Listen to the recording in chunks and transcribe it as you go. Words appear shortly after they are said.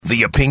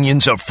The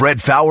opinions of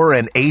Fred Faour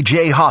and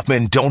A.J.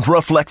 Hoffman don't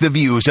reflect the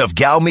views of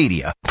Gal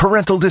Media.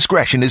 Parental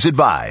discretion is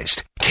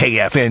advised.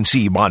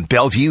 KFNC Mont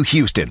Bellevue,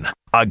 Houston,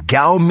 a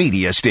Gal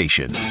Media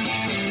station.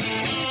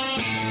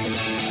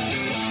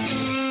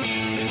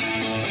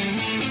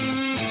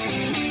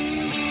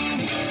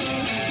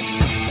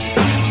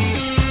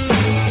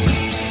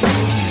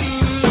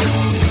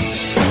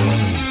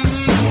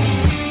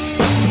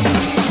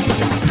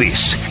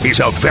 This is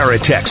a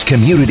Veritex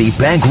Community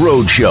Bank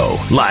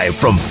Roadshow, live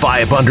from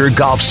 5 Under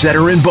Golf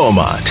Center in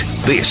Beaumont.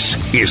 This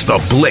is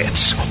The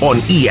Blitz on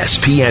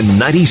ESPN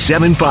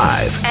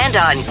 97.5. And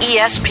on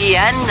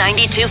ESPN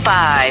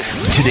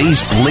 92.5.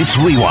 Today's Blitz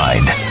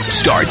Rewind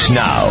starts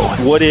now.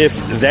 What if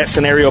that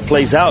scenario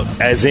plays out,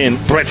 as in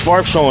Brett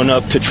Favre showing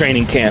up to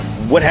training camp?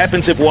 What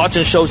happens if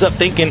Watson shows up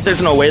thinking,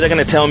 there's no way they're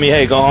going to tell me,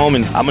 hey, go home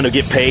and I'm going to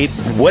get paid?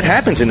 What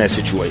happens in that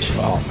situation?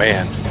 Oh,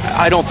 man.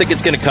 I don't think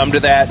it's going to come to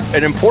that.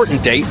 An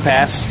important date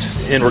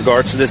passed in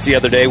regards to this the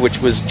other day, which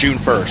was June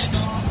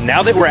 1st.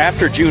 Now that we're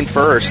after June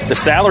 1st, the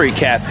salary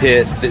cap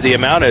hit, the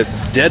amount of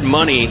dead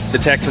money the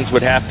Texans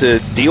would have to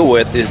deal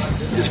with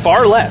is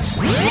far less.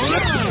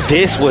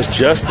 This was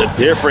just a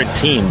different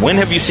team. When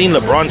have you seen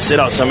LeBron sit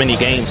out so many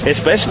games,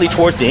 especially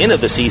towards the end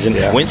of the season?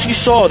 Yeah. Once you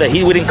saw that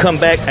he wouldn't come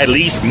back at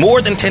least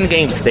more than 10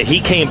 games, that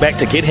he came back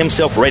to get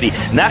himself ready.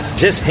 Not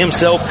just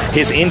himself,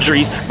 his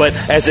injuries, but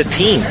as a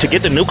team, to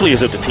get the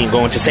nucleus of the team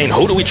going, to saying,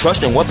 who do we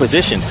trust in what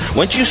positions?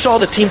 Once you saw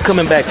the team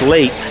coming back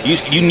late,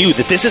 you knew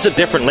that this is a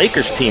different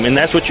Lakers team, and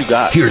that's what you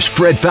got. Here's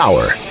Fred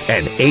Faour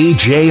and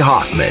A.J.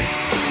 Hoffman.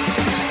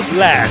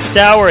 Last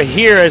hour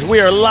here as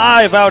we are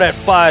live out at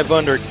 5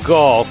 Under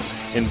Golf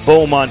in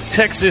Beaumont,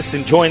 Texas,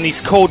 enjoying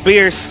these cold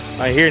beers.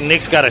 I hear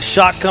Nick's got a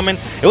shot coming.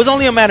 It was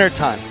only a matter of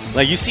time.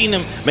 Like, you seen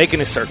him making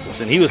his circles,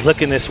 and he was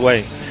looking this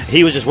way.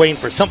 He was just waiting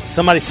for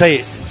somebody to say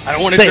it. I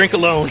don't want to drink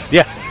alone.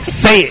 Yeah,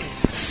 say it.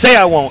 Say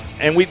I won't.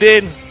 And we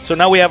did. So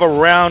now we have a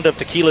round of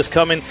tequilas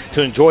coming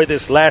to enjoy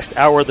this last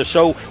hour of the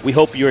show. We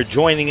hope you're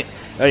enjoying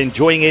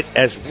it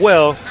as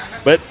well.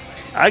 But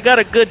I got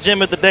a good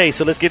gem of the day,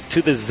 so let's get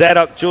to the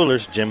Zadok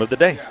Jewelers Gem of the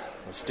Day.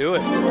 Let's do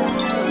it.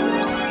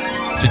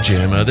 The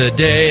gem of the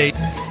day,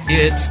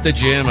 it's the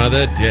gem of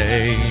the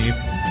day.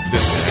 The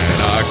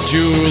Zadok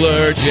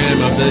Jeweler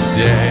Gem of the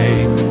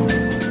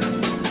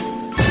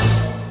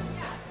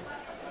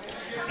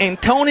day.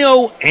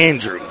 Antonio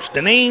Andrews.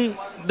 The name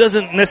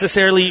doesn't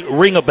necessarily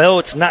ring a bell.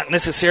 It's not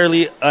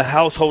necessarily a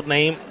household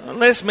name,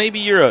 unless maybe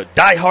you're a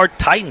diehard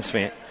Titans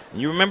fan.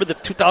 You remember the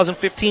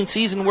 2015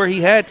 season where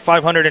he had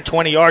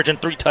 520 yards and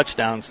 3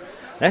 touchdowns.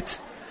 That's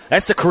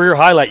the career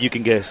highlight you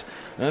can guess.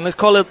 And let's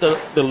call it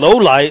the low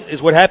light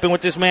is what happened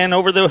with this man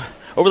over the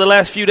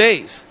last few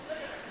days.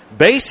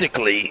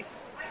 Basically,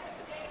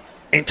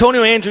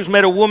 Antonio Andrews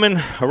met a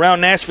woman around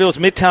Nashville's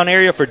Midtown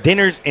area for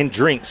dinners and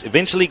drinks,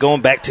 eventually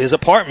going back to his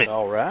apartment.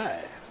 All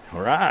right.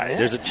 Yeah.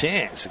 There's a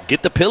chance.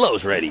 Get the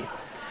pillows ready.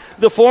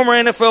 The former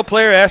NFL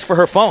player asked for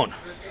her phone.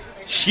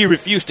 She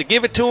refused to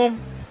give it to him.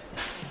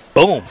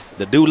 Boom.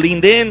 The dude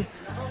leaned in,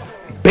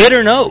 bit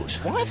her nose.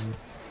 What?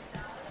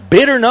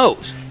 Bit her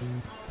nose.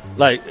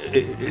 Like,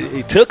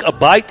 he took a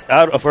bite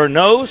out of her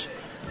nose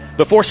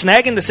before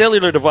snagging the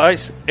cellular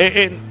device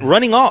and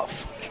running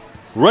off.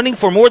 Running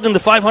for more than the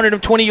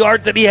 520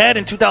 yards that he had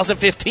in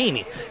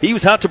 2015. He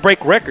was out to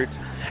break records.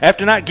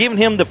 After not giving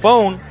him the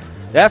phone,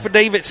 the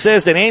affidavit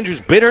says that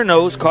Andrews bit her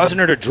nose, causing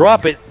her to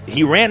drop it.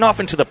 He ran off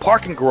into the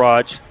parking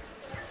garage,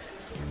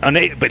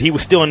 but he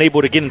was still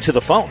unable to get into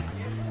the phone.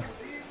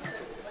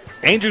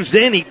 Andrews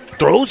then, he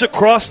throws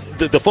across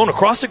the phone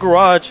across the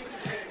garage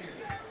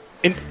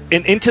and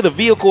into the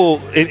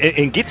vehicle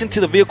and gets into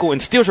the vehicle and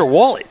steals her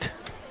wallet.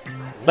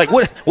 Like,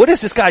 what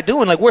is this guy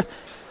doing? Like,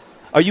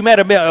 are you mad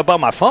about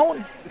my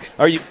phone?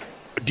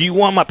 Do you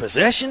want my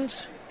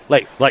possessions?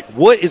 Like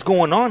what is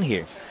going on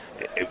here?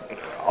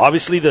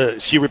 Obviously,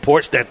 she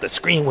reports that the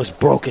screen was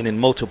broken in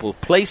multiple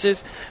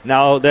places.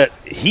 Now that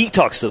he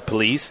talks to the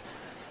police,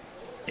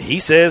 he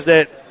says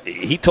that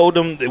he told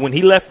them that when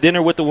he left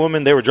dinner with the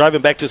woman, they were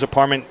driving back to his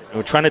apartment and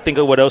were trying to think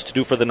of what else to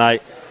do for the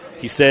night.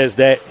 He says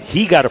that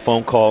he got a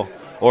phone call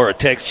or a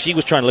text. She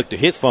was trying to look through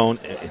his phone.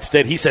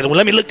 Instead, he said, well,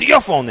 let me look through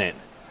your phone then.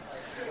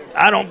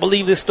 I don't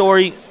believe this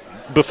story.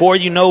 Before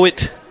you know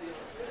it,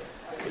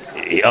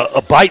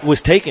 a bite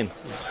was taken.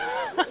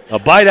 A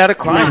bite out of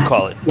crime,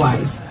 call it.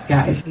 Wise,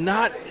 guys.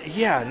 Not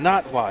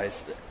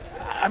wise.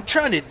 I'm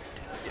trying to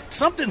 –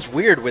 something's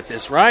weird with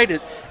this, right?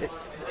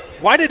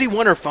 Why did he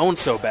want her phone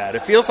so bad?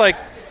 It feels like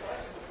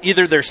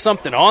either there's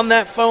something on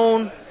that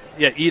phone –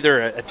 yeah, either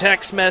a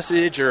text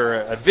message or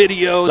a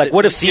video. Like,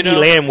 what if CeeDee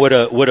Lamb would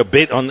have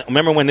bit on?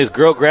 Remember when this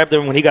girl grabbed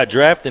him when he got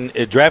drafted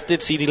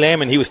CeeDee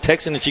Lamb, and he was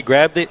texting and she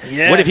grabbed it?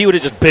 Yeah. What if he would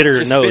have just bit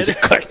her nose? You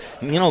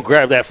don't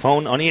grab that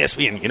phone on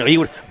ESPN. He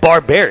would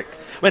barbaric.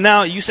 But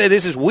now you say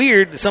this is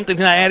weird. Something's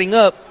not adding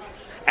up.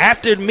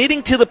 After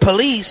admitting to the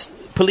police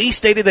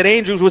stated that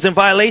Andrews was in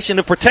violation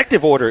of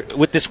protective order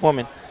with this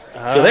woman.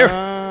 So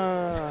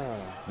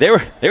they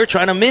were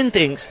trying to mend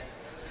things.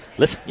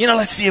 Let's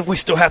see if we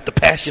still have the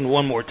passion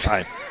one more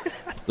time.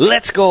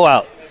 Let's go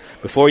out.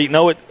 Before you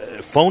know it,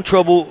 phone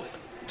trouble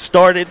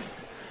started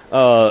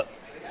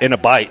in a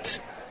bite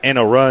and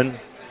a run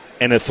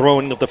and a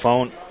throwing of the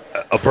phone,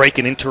 a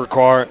breaking into her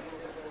car,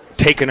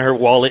 taking her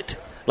wallet.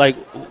 Like,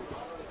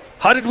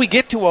 how did we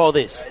get to all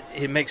this?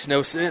 It makes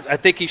no sense. I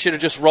think he should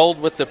have just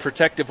rolled with the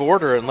protective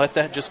order and let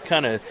that just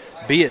kind of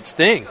be its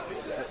thing.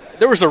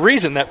 There was a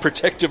reason that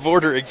protective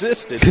order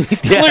existed,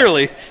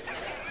 clearly.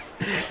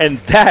 And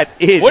that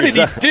is... What did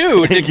he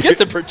do to get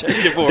the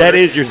protective order? That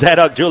is your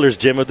Zadok Jewelers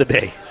Gem of the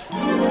Day.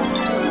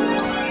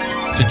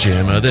 The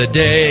Gem of the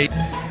Day.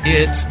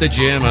 It's the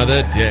Gem of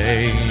the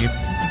Day.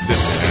 The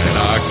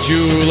Zadok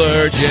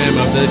Jeweler Gem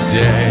of the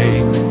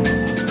Day.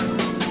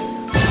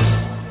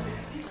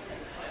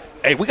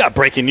 Hey, we got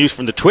breaking news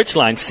from the Twitch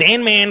line.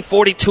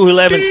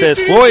 Sandman4211 says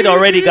Floyd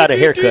already got a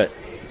haircut.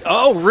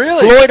 Oh,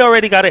 really? Floyd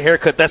already got a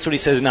haircut. That's what he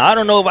says. Now, I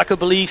don't know if I could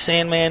believe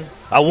Sandman.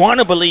 I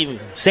want to believe him.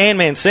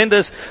 Sandman, send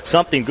us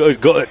something.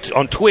 Go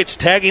on Twitch,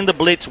 tagging the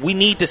Blitz. We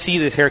need to see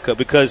this haircut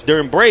because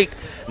during break,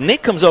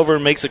 Nick comes over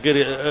and makes a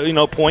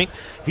good point.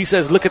 He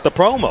says, look at the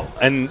promo.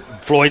 And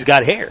Floyd's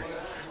got hair.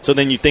 So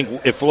then you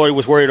think if Floyd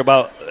was worried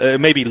about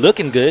maybe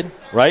looking good,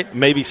 right?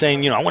 Maybe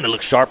saying, I want to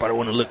look sharp. I don't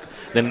want to look.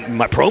 Then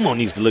my promo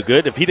needs to look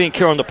good. If he didn't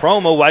care on the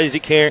promo, why does he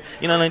care?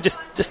 Then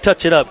just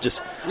touch it up.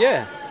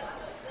 Yeah.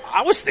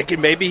 I was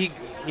thinking maybe,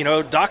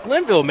 Doc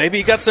Linville, maybe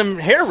he got some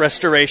hair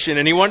restoration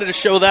and he wanted to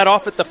show that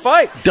off at the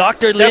fight.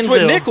 Dr. Linville. That's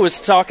what Nick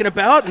was talking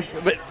about.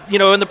 But,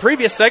 in the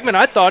previous segment,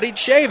 I thought he'd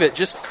shave it,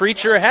 just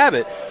creature of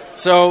habit.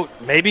 So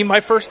maybe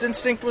my first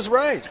instinct was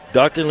right.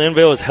 Dr.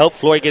 Linville has helped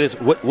Floyd get his.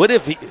 What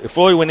if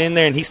Floyd went in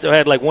there and he still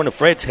had like one of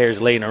Fred's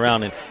hairs laying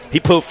around and he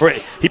puts a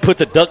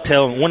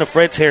ducktail and one of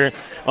Fred's hair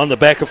on the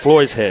back of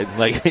Floyd's head?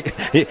 Like,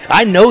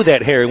 I know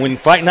that hair. When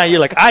fighting out, you're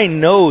like, I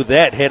know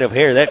that head of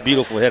hair, that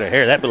beautiful head of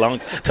hair, that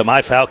belongs to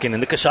my Falcon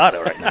and the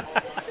Kashada right now.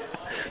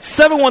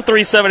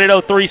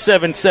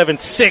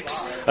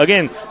 713-780-3776.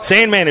 Again,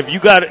 Sandman, if you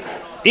got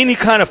any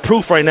kind of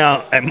proof right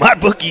now, at my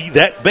bookie,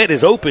 that bet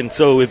is open.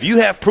 So if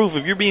you have proof,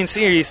 if you're being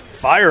serious,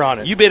 fire on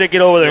it. You better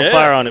get over there and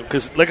fire on it.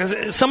 Because, like I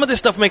said, some of this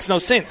stuff makes no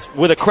sense.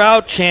 With a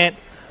crowd chant,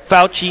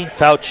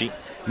 Fauci,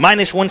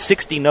 minus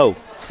 160 no.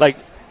 Like,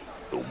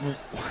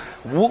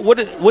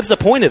 what's the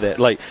point of that?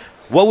 Like,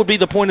 what would be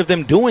the point of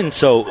them doing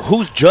so?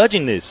 Who's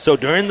judging this? So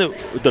during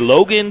the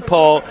Logan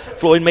Paul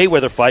Floyd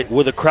Mayweather fight,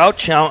 with a crowd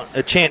chant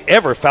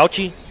ever,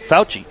 Fauci.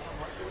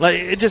 Like,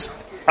 it just,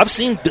 I've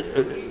seen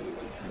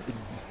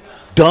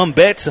dumb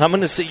bets. I'm going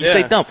to say, you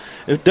say dumb.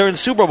 During the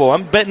Super Bowl,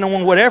 I'm betting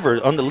on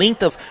whatever, on the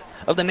length of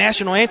the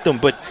national anthem.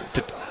 But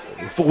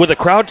with a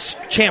crowd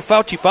chant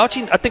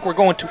Fauci, I think we're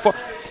going too far.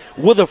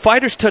 Will the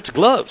fighters touch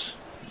gloves?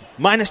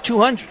 Minus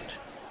 200.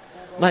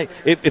 Like,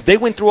 if they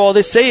went through all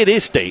this, say it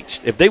is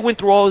staged. If they went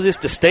through all of this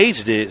to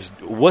stage this,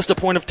 what's the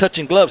point of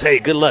touching gloves? Hey,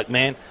 good luck,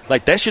 man.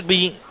 Like, that should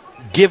be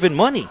given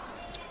money.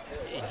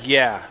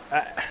 Yeah.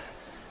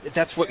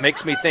 That's what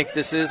makes me think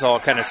this is all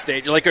kind of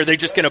staged. Like, are they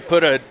just going to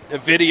put a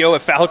video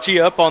of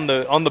Fauci up on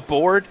the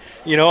board,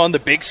 on the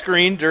big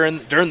screen during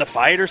the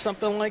fight or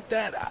something like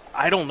that?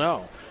 I don't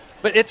know.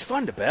 But it's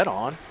fun to bet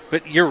on.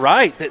 But you're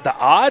right. The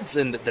odds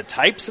and the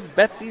types of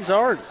bet these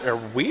are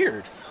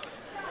weird.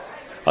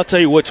 I'll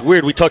tell you what's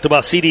weird. We talked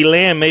about CeeDee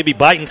Lamb maybe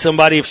biting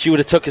somebody if she would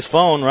have took his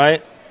phone,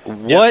 right? Yep.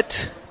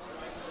 What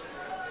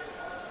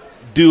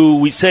do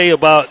we say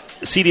about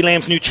CeeDee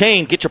Lamb's new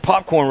chain? Get your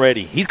popcorn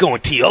ready. He's going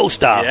T.O.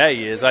 style. Yeah,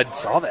 he is. I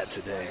saw that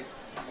today.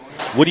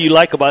 What do you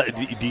like about it?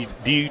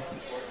 Do you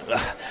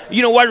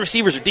wide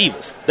receivers are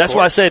divas. That's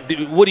why I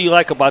said, what do you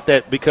like about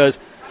that? Because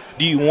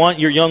do you want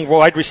your young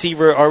wide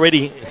receiver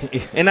already?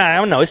 And I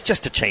don't know, it's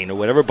just a chain or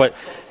whatever, but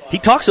he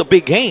talks a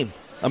big game.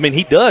 I mean,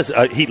 he does.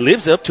 He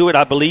lives up to it,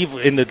 I believe,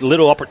 in the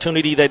little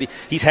opportunity that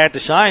he's had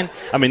to shine.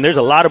 I mean, there's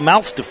a lot of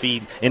mouths to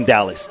feed in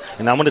Dallas.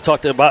 And I'm going to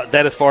talk about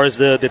that as far as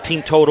the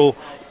team total.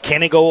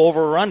 Can it go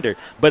over or under?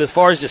 But as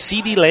far as just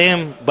CeeDee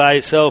Lamb by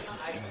itself,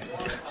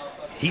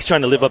 he's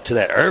trying to live up to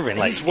that Irvin.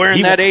 Like, he's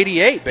wearing that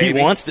 88, baby. He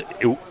wants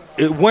to.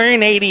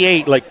 Wearing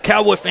 88, like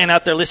Cowboy fan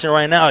out there listening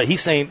right now,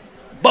 he's saying,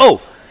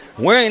 Bo,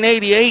 wearing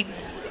 88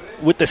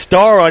 with the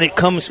star on it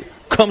comes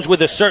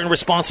with a certain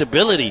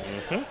responsibility.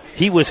 Mm-hmm.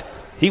 He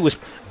was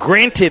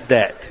granted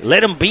that.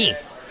 Let him be.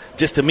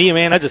 Just to me,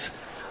 man, I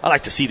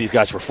like to see these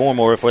guys perform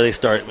more before they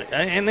start.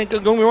 And don't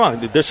get me wrong,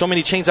 there's so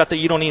many chains out there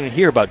you don't even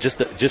hear about. Just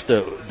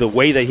the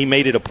way that he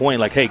made it a point,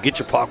 like, hey, get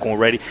your popcorn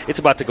ready. It's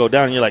about to go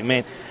down. And you're like,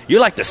 man,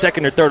 you're like the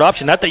second or third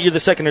option. Not that you're the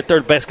second or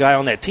third best guy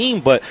on that team,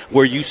 but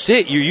where you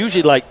sit, you're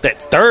usually like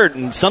that third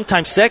and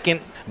sometimes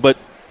second, but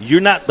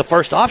you're not the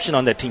first option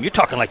on that team. You're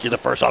talking like you're the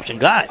first option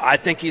guy. I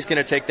think he's going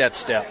to take that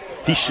step.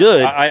 He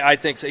should. I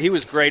think so. He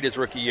was great his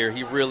rookie year.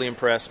 He really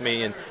impressed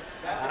me, and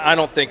I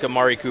don't think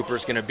Amari Cooper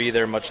is going to be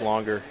there much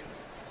longer.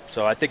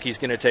 So I think he's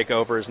going to take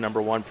over as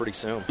number one pretty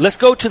soon. Let's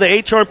go to the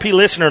HRP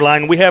listener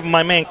line. We have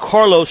my man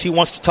Carlos. He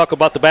wants to talk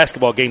about the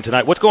basketball game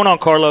tonight. What's going on,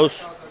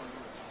 Carlos?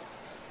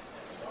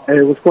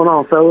 Hey, what's going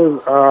on,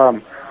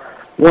 fellas?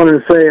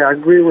 Wanted to say I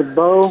agree with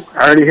Bo.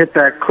 I already hit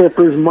that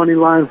Clippers money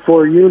line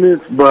 4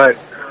 units, but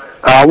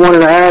I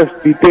wanted to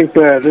ask, do you think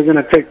that they're going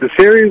to take the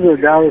series or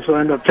Dallas will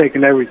end up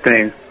taking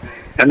everything?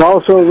 And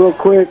also, real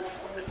quick,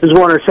 Just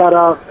want to shout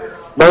out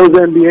Bo's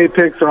NBA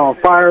picks are on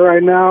fire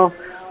right now.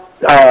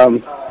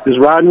 Just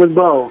riding with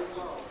Bo.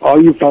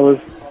 All you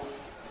fellas.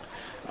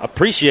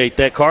 Appreciate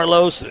that,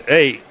 Carlos.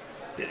 Hey,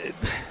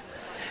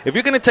 if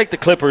you're going to take the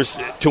Clippers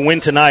to win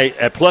tonight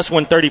at plus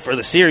 130 for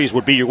the series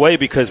would be your way,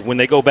 because when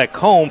they go back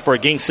home for a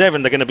Game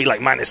 7, they're going to be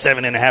like minus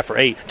 7.5 or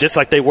 8, just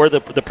like they were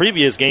the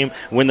previous game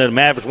when the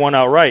Mavs won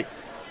outright.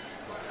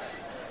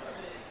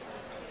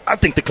 I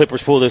think the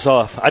Clippers pull this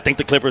off. I think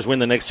the Clippers win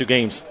the next 2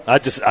 games. I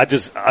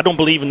don't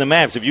believe in the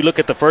Mavs. If you look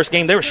at the first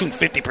game, they were shooting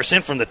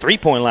 50% from the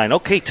three-point line.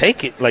 Okay,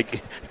 take it.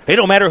 Like, it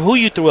don't matter who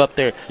you threw up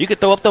there. You could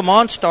throw up the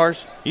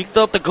Monstars. You could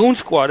throw up the Goon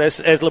Squad,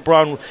 as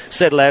LeBron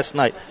said last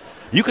night.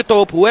 You could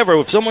throw up whoever.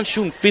 If someone's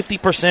shooting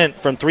 50%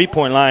 from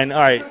three-point line, all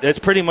right, that's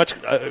pretty much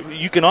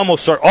you can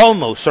almost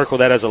circle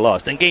that as a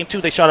loss. Then Game 2,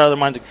 they shot out of their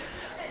minds.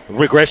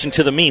 Regression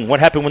to the mean.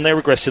 What happened when they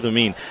regressed to the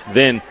mean?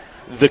 Then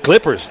the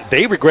Clippers,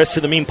 they regressed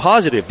to the mean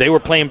positive. They were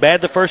playing bad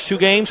the first 2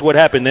 games. What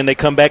happened? Then they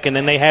come back and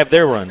then they have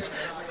their runs.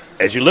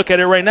 As you look at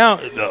it right now,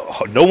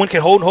 no one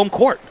can hold home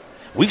court.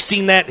 We've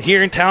seen that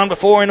here in town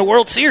before in the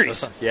World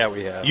Series. Yeah,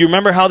 we have. You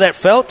remember how that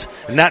felt?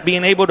 Not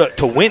being able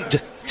to win,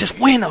 just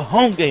win a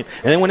home game.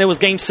 And then when it was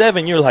Game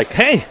 7, you're like,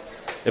 hey,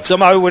 if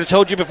somebody would have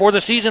told you before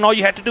the season all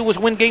you had to do was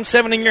win Game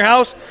 7 in your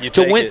house you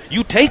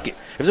take it.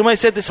 If somebody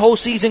said this whole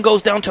season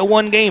goes down to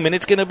 1 game and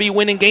it's going to be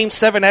winning Game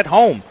 7 at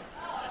home,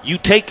 you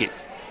take it.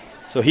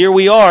 So here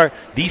we are.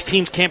 These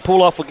teams can't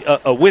pull off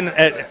a win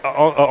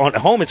on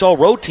home. It's all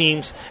road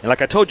teams. And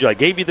like I told you, I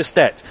gave you the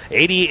stats.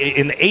 80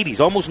 in the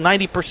 80s, almost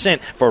 90%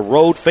 for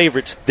road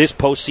favorites this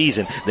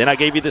postseason. Then I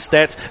gave you the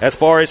stats as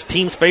far as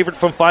teams favored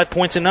from 5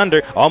 points and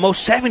under,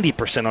 almost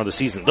 70% on the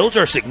season. Those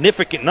are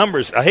significant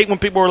numbers. I hate when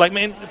people are like,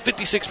 man,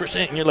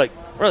 56%. And you're like,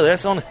 brother,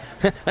 that's only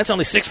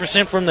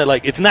 6% from the,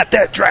 like, it's not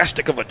that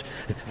drastic of a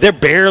 – they're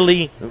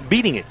barely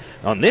beating it.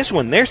 On this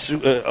one,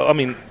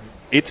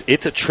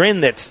 It's a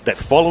trend that's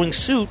following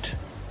suit.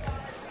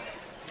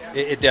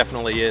 It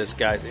definitely is,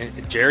 guys.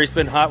 Jerry's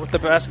been hot with the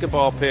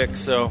basketball pick,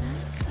 so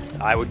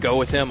I would go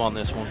with him on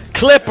this one.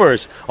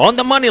 Clippers on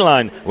the money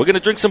line. We're going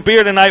to drink some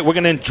beer tonight. We're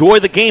going to enjoy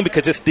the game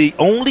because it's the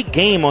only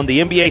game on the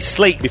NBA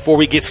slate before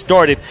we get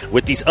started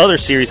with these other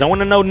series. I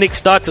want to know Nick's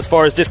thoughts as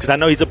far as this because I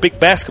know he's a big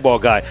basketball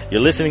guy.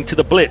 You're listening to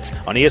The Blitz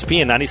on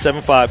ESPN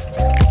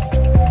 97.5.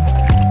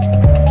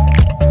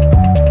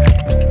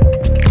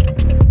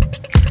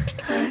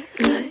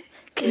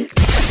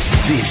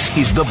 This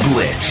is The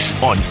Blitz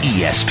on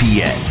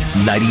ESPN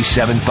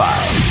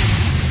 97.5.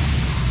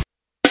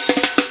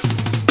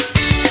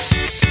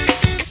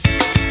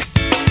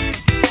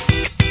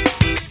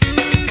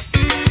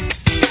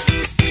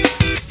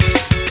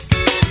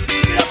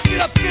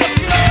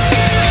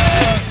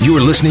 You're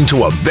listening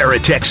to a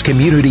Veritex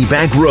Community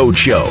Bank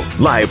Roadshow,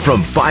 live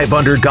from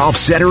 500 Golf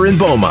Center in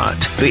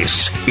Beaumont.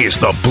 This is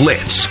The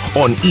Blitz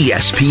on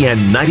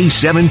ESPN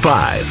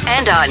 97.5.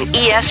 And on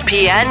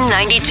ESPN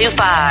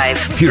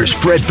 92.5. Here's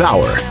Fred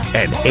Faour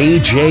and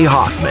A.J.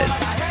 Hoffman.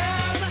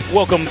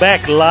 Welcome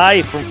back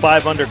live from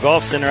 500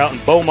 Golf Center out in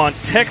Beaumont,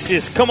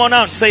 Texas. Come on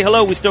out and say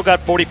hello. We still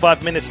got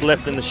 45 minutes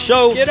left in the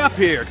show. Get up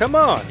here. Come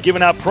on.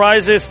 Giving out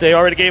prizes. They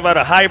already gave out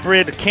a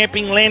hybrid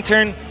camping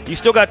lantern. You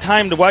still got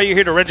time while you're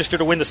here to register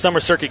to win the Summer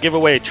Circuit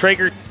giveaway. A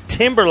Traeger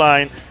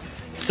Timberline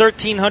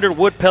 1300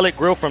 wood pellet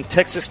grill from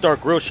Texas Star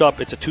Grill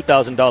Shop. It's a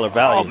 $2,000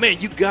 value. Oh, man,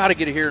 you got to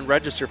get here and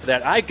register for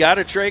that. I got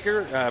a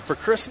Traeger for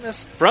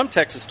Christmas from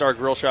Texas Star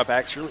Grill Shop,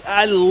 actually.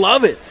 I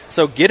love it.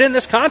 So get in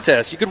this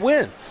contest. You could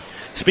win.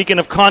 Speaking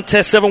of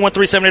contests,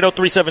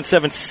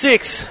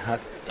 713-780-3776.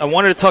 I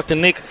wanted to talk to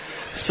Nick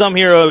some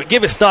here.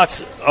 Give his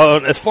thoughts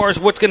as far as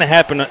what's going to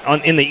happen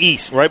in the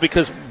East, right?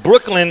 Because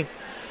Brooklyn,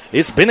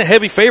 it's been a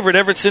heavy favorite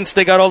ever since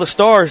they got all the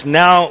stars.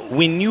 Now,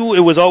 we knew it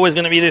was always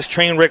going to be this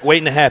train wreck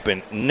waiting to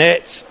happen.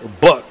 Nets,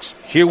 Bucks.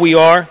 Here we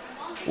are.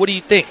 What do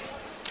you think?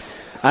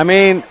 I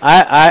mean,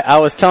 I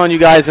was telling you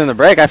guys in the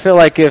break, I feel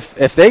like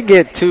if they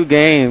get 2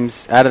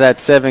 games out of that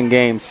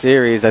 7-game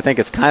series, I think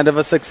it's kind of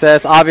a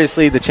success.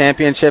 Obviously, the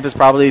championship is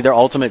probably their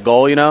ultimate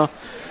goal, you know.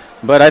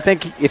 But I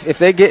think if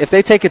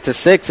they take it to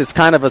 6, it's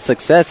kind of a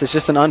success. It's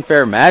just an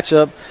unfair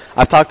matchup.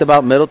 I've talked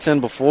about Middleton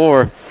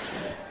before.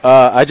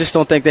 I just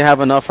don't think they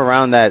have enough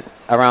around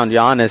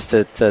Giannis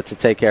to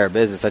take care of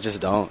business. I just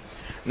don't.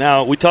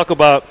 Now, we talk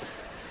about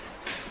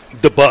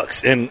the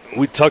Bucks, and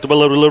we talked about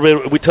a little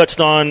bit. We touched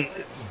on,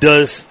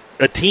 does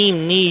a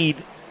team need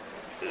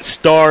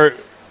star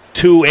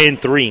 2 and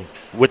 3?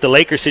 With the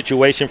Lakers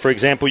situation, for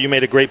example, you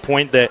made a great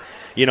point that,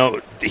 you know,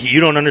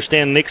 you don't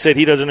understand. Nick said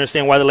he doesn't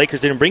understand why the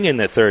Lakers didn't bring in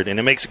that third. And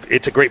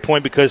it's a great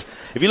point because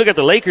if you look at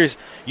the Lakers,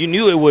 you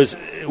knew it was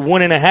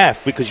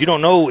 1.5 because you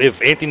don't know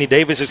if Anthony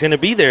Davis is going to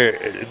be there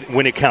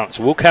when it counts.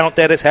 We'll count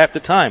that as half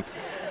the time.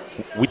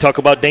 We talk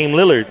about Dame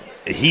Lillard.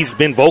 He's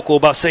been vocal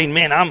about saying,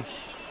 man,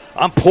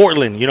 I'm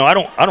Portland. You know, I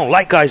don't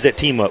like guys that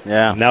team up.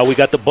 Yeah. Now we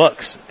got the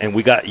Bucks, and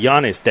we got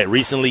Giannis that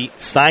recently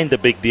signed the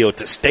big deal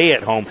to stay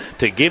at home,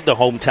 to give the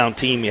hometown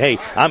team, hey,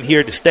 I'm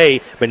here to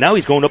stay. But now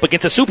he's going up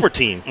against a super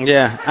team.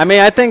 Yeah. I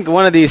mean, I think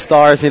one of these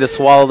stars need to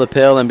swallow the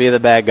pill and be the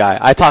bad guy.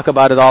 I talk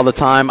about it all the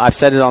time. I've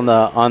said it on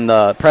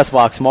the press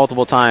box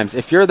multiple times.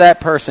 If you're that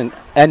person,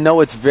 and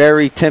know it's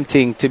very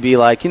tempting to be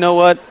like, you know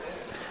what?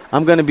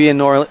 I'm going to be in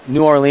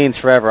New Orleans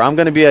forever. I'm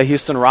going to be a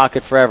Houston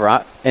Rocket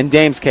forever. In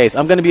Dame's case,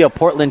 I'm going to be a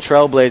Portland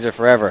Trailblazer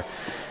forever.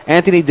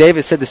 Anthony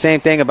Davis said the same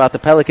thing about the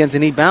Pelicans,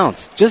 and he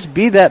bounced. Just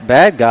be that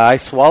bad guy,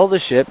 swallow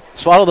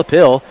the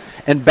pill,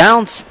 and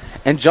bounce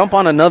and jump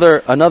on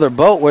another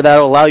boat where that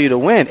will allow you to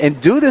win.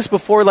 And do this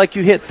before, like,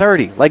 you hit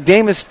 30. Like,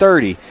 Dame is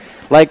 30.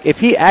 Like, if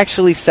he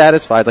actually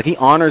satisfies, like, he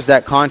honors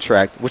that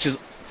contract, which is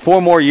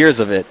 4 more years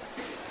of it.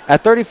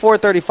 At 34,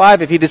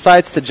 35, if he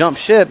decides to jump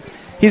ship,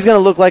 he's going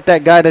to look like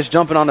that guy that's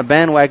jumping on a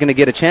bandwagon to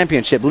get a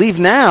championship. Leave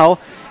now,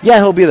 yeah,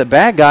 he'll be the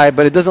bad guy,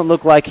 but it doesn't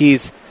look like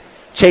he's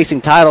chasing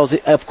titles.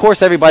 Of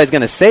course, everybody's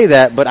going to say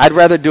that, but I'd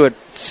rather do it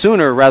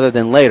sooner rather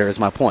than later is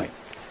my point.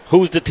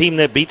 Who's the team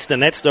that beats the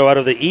Nets, though, out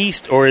of the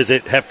East, or does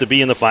it have to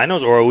be in the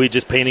finals, or are we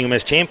just painting them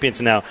as champions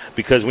now?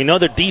 Because we know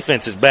their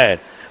defense is bad,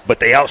 but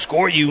they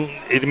outscore you.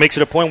 It makes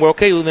it a point where,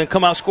 okay, well, then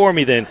come outscore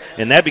me then,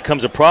 and that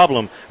becomes a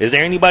problem. Is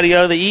there anybody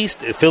out of the East,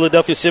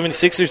 Philadelphia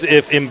 76ers,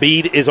 if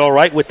Embiid is all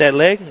right with that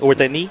leg or with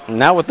that knee?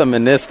 Not with the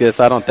meniscus,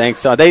 I don't think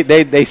so.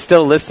 They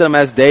still list them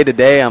as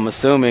day-to-day, I'm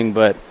assuming,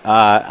 but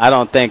I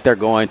don't think they're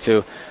going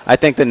to. I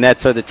think the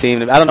Nets are the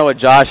team. I don't know what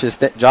Josh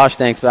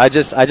thinks, but I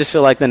just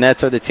feel like the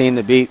Nets are the team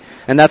to beat,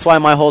 and that's why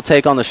my whole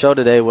take on the show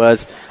today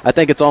was I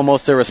think it's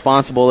almost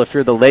irresponsible if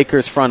you're the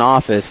Lakers front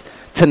office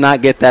to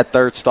not get that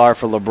third star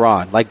for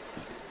LeBron. Like,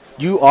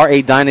 you are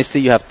a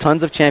dynasty. You have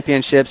tons of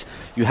championships.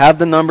 You have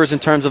the numbers in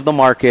terms of the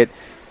market.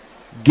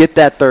 Get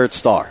that third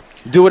star.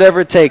 Do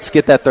whatever it takes.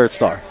 Get that third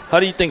star. How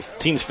do you think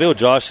teams feel,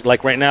 Josh?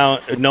 Like right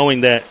now,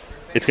 knowing that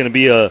it's going to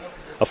be a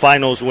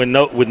finals with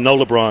no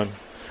LeBron,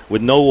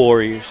 with no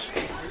Warriors.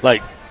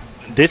 Like,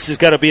 this has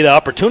got to be the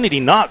opportunity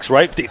knocks,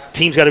 right? The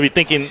team's got to be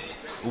thinking,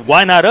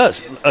 why not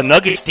us? A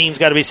Nuggets team's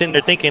got to be sitting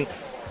there thinking,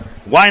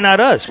 why not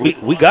us?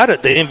 We got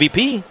it, the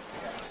MVP.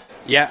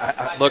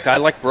 Yeah, look, I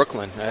like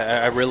Brooklyn.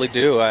 I really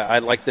do. I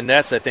like the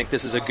Nets. I think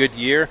this is a good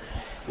year.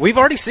 We've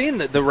already seen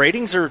that the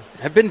ratings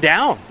have been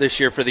down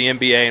this year for the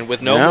NBA, and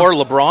with no more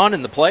LeBron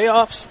in the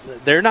playoffs,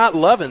 they're not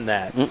loving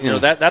that. Mm-mm. You know,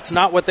 that's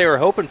not what they were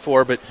hoping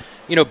for. But,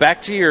 you know,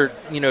 back to your,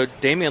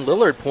 Damian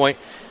Lillard point,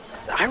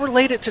 I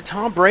relate it to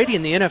Tom Brady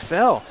in the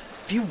NFL.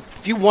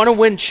 If you want to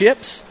win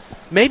chips,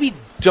 maybe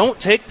don't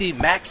take the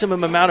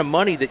maximum amount of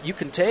money that you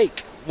can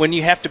take when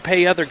you have to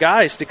pay other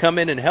guys to come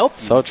in and help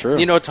you. So true.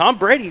 You know, Tom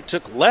Brady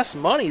took less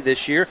money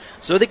this year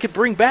so they could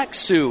bring back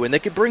Sue and they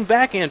could bring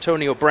back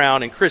Antonio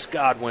Brown and Chris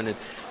Godwin. And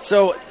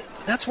so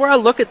that's where I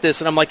look at this,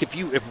 and I'm like,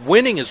 if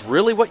winning is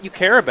really what you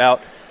care about,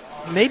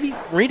 maybe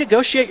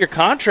renegotiate your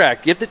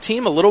contract. Give the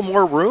team a little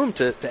more room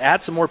to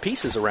add some more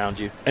pieces around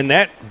you. And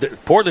the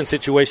Portland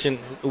situation,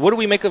 what do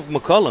we make of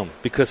McCollum?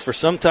 Because for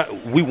some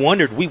time we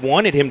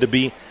wanted him to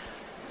be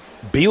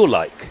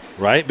Beal-like,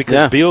 right?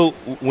 Because Beal,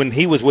 when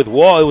he was with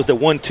Wall, it was the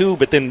 1-2,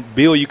 but then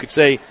Beal, you could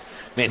say,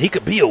 man, he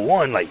could be a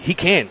 1. Like, he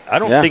can't. I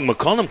don't think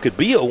McCollum could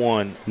be a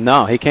 1.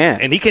 No, he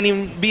can't. And he can't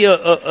even be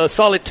a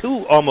solid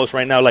 2 almost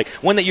right now, like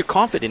one that you're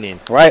confident in.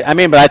 Right. I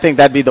mean, but I think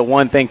that'd be the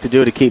one thing to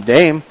do to keep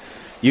Dame.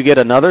 You get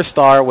another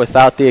star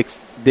without the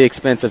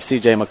expense of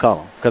C.J.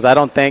 McCollum. Because I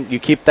don't think you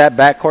keep that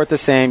backcourt the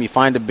same. You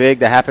find a big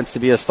that happens to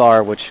be a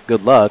star, which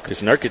good luck.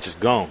 Because Nurkic is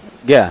gone.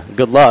 Yeah,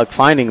 good luck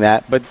finding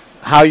that. But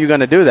how are you going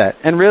to do that?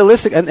 And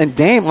realistic, and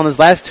Dame, on his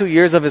last 2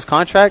 years of his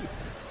contract,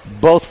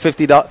 both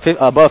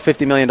above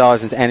 $50 million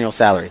in annual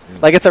salary.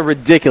 Like, it's a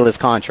ridiculous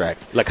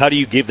contract. Like, how do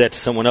you give that to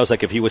someone else?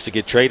 Like, if he was to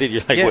get traded,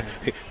 you're like,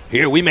 well,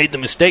 here, we made the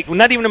mistake. Well,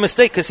 not even a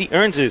mistake because he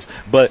earns his.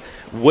 But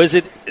was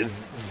it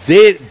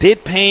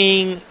did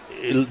paying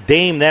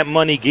Dame that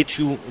money get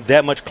you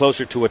that much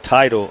closer to a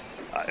title?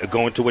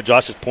 Going to what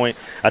Josh's point,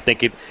 I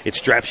think it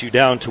straps you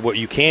down to what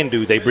you can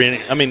do. They bring,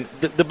 I mean,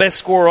 the best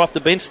scorer off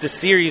the bench this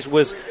series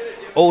was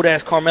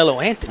old-ass Carmelo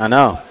Anthony. I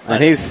know.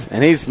 And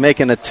he's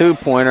making a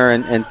two-pointer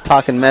and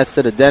talking mess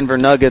to the Denver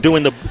Nuggets.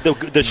 Doing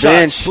the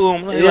shots.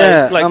 Boom.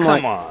 Yeah, like come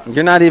on.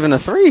 You're not even a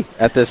 3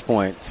 at this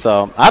point.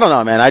 So, I don't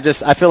know, man.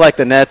 I feel like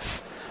the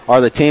Nets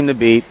are the team to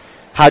beat.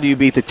 How do you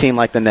beat the team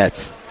like the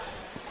Nets?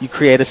 You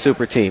create a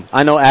super team.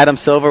 I know Adam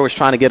Silver was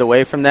trying to get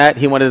away from that.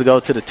 He wanted to go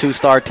to the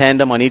 2-star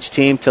tandem on each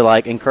team to,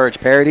 like, encourage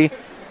parity.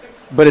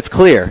 But it's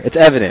clear. It's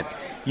evident.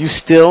 You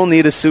still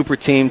need a super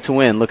team to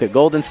win. Look at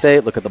Golden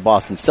State. Look at the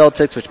Boston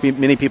Celtics, which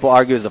many people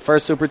argue is the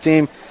first super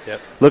team.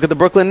 Yep. Look at the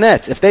Brooklyn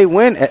Nets. If they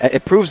win,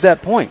 it proves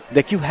that point.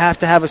 That you have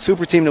to have a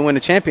super team to win a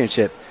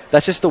championship.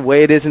 That's just the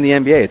way it is in the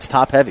NBA. It's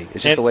top-heavy.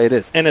 It's just the way it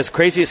is. And as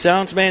crazy as it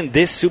sounds, man,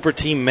 this super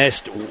team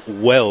meshed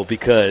well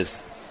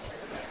because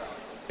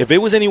if it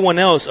was anyone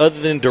else other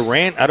than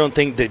Durant, I don't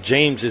think that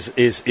James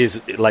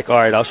is like, all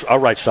right, I'll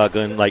ride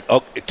shotgun. Like,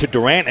 to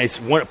Durant, it's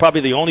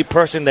probably the only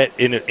person that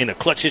in a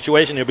clutch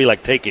situation, he'll be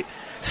like, take it.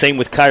 Same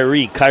with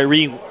Kyrie.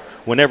 Kyrie,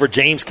 whenever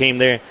James came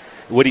there,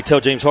 what he tell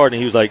James Harden?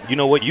 He was like, you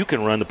know what? You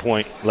can run the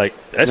point. Like,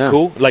 that's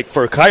cool. Like,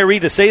 for Kyrie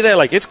to say that,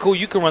 like, it's cool.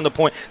 You can run the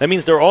point. That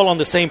means they're all on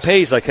the same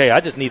page. Like, hey,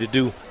 I just need to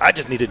do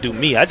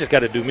me. I just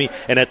got to do me.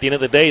 And at the end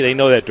of the day, they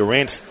know that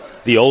Durant's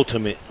the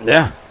ultimate.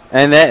 Yeah.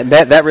 And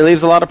that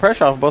relieves a lot of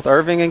pressure off both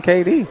Irving and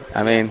KD.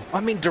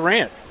 I mean,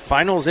 Durant,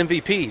 Finals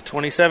MVP,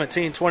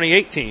 2017,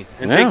 2018.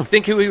 And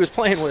think who he was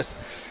playing with.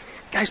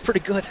 Guy's pretty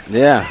good.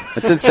 Yeah,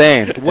 it's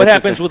insane. What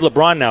happens with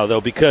LeBron now,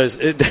 though? Because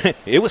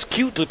it was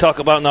cute to talk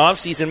about in the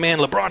offseason, man.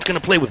 LeBron's going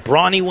to play with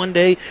Bronny one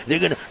day.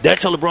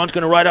 That's how LeBron's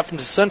going to ride off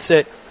into the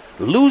sunset.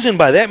 Losing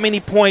by that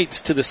many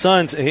points to the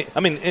Suns. I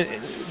mean,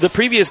 the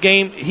previous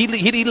game,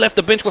 he left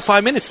the bench with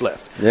 5 minutes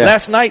left. Yeah.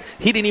 Last night,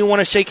 he didn't even want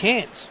to shake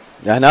hands.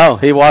 I know.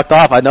 He walked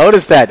off. I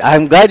noticed that.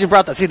 I'm glad you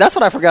brought that. See, that's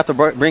what I forgot to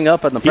bring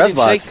up in the press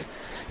box.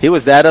 He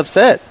was that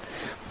upset.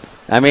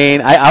 I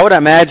mean, I would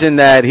imagine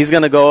that he's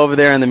going to go over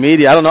there in the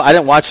media. I don't know. I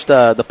didn't watch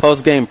the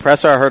post-game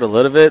presser. I heard a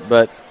little bit,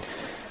 but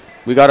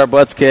we got our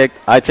butts kicked.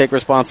 I take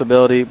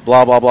responsibility,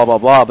 blah, blah, blah, blah,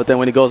 blah. But then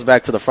when he goes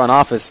back to the front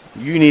office,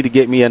 you need to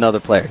get me another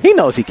player. He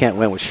knows he can't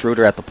win with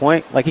Schroeder at the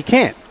point. Like, he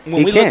can't.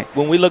 When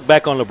we look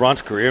back on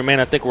LeBron's career,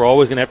 man, I think we're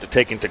always going to have to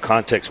take into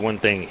context one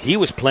thing. He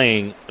was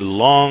playing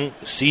long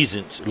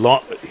seasons.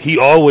 He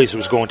always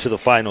was going to the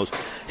finals.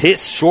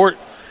 His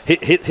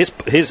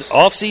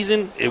off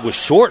season, it was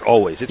short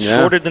always. It's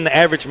shorter than the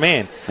average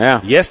man.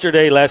 Yeah.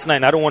 Yesterday, last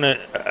night, and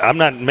I'm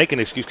not making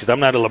an excuse because I'm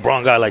not a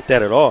LeBron guy like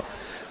that at all.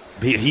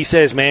 He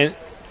says, man,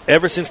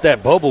 ever since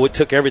that bubble, it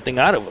took everything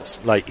out of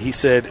us. Like he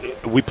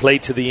said, we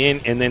played to the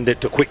end, and then the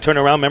quick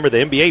turnaround. Remember the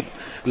NBA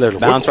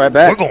bounce right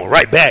back. We're going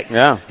right back.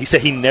 Yeah. He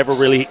said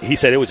he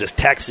said it was just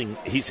taxing.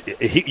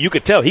 You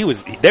could tell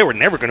they were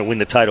never going to win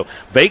the title.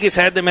 Vegas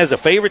had them as a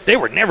favorites. They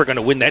were never going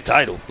to win that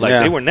title.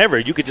 They were never.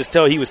 You could just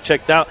tell he was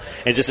checked out,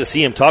 and just to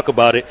see him talk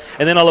about it.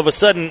 And then all of a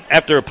sudden,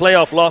 after a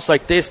playoff loss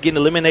like this, getting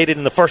eliminated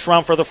in the first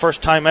round for the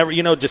first time ever,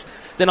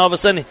 then all of a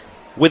sudden,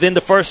 within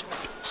the first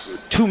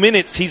 2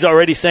 minutes, he's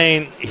already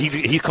saying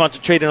he's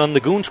concentrating on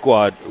the Goon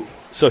Squad.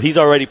 So he's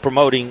already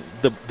promoting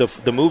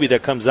the movie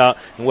that comes out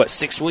in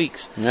 6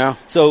 weeks. Yeah.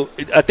 So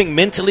I think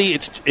mentally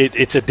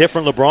it's a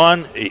different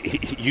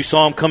LeBron. You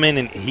saw him come in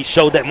and he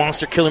showed that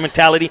monster killer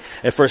mentality.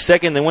 And for a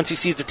second, then once he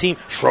sees the team,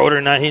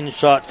 Schroeder not hitting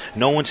shots,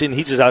 no one's hitting.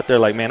 He's just out there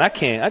like, man, I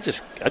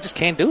just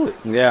can't do it.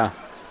 Yeah.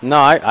 No,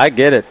 I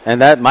get it, and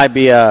that might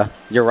be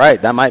you're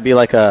right. That might be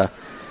like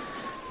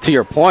to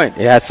your point,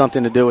 it has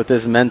something to do with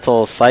his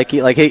mental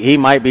psyche. Like, he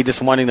might be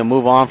just wanting to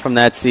move on from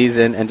that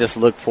season and just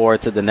look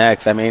forward to the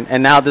next. I mean,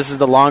 and now this is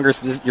the longer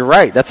 – you're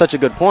right. That's such a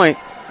good point.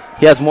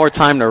 He has more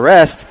time to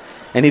rest,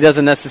 and he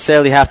doesn't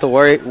necessarily have to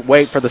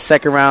wait for the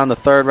second round, the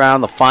third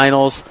round, the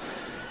finals,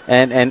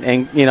 and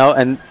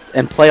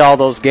play all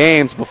those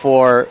games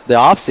before the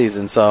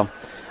offseason. So,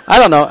 I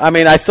don't know. I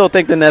mean, I still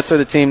think the Nets are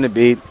the team to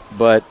beat,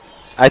 but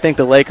I think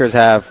the Lakers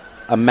have –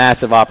 a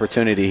massive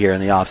opportunity here in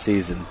the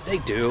offseason. They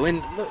do,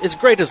 and as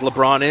great as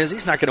LeBron is,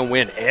 he's not going to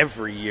win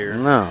every year.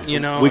 No,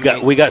 we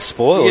got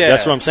spoiled. Yeah.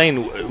 That's what I'm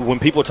saying. When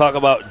people talk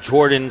about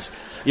Jordan's,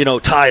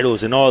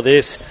 titles and all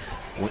this,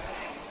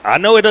 I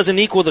know it doesn't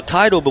equal the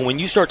title, but when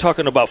you start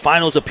talking about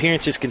finals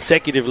appearances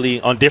consecutively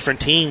on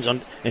different teams,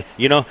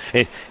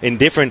 in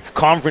different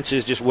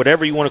conferences, just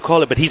whatever you want to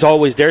call it, but he's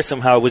always there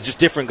somehow. It was just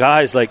different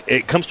guys. Like,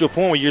 it comes to a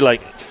point where you're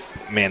like,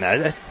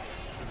 man,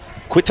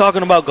 quit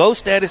talking about GOAT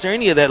status or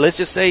any of that. Let's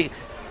just say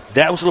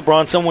that was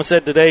LeBron. Someone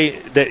said today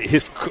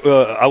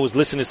that I was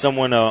listening to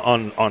someone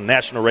on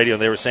national radio,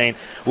 and they were saying,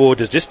 well,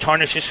 does this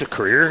tarnish his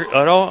career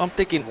at all? I'm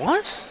thinking,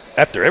 what?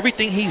 After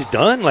everything he's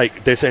done,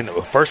 like they're saying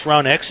a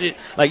first-round exit.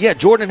 Like, yeah,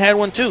 Jordan had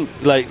one too.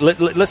 Like,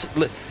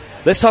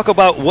 let's talk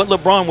about what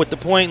LeBron with the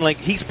point. Like,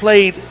 he's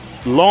played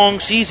long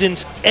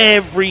seasons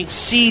every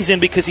season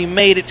because he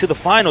made it to the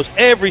finals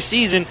every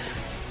season.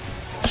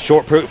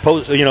 Short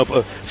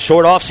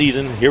off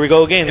season. Here we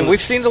go again. And we've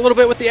seen it a little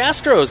bit with the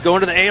Astros going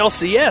to the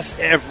ALCS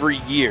every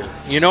year.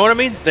 You know what I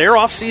mean? Their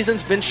off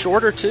season's been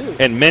shorter too.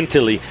 And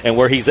mentally, and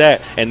where he's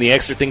at, and the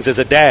extra things as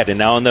a dad, and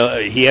now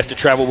he has to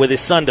travel with his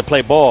son to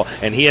play ball,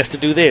 and he has to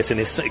do this, and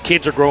his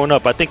kids are growing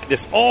up. I think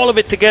this all of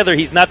it together.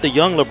 He's not the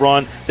young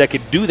LeBron that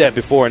could do that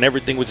before, and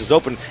everything was just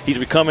open. He's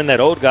becoming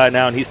that old guy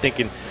now, and he's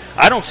thinking.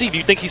 Do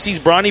you think he sees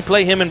Bronny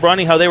play him and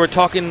Bronny how they were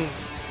talking?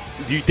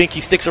 Do you think he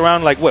sticks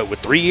around with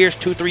 3 years,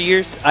 2-3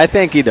 years? I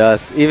think he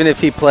does. Even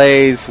if he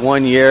plays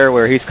 1 year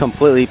where he's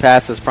completely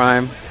past his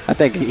prime, I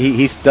think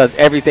he does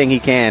everything he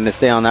can to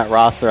stay on that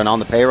roster and on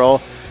the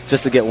payroll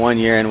just to get 1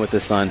 year in with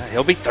his son.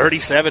 He'll be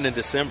 37 in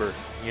December.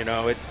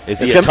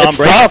 Is he a Tom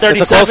Brady 37?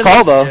 It's a close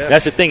call, though. Yeah.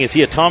 That's the thing. Is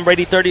he a Tom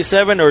Brady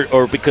 37,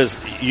 or because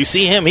you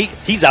see him,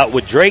 he's out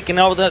with Drake and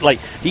all of that. Like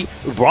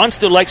Bron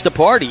still likes to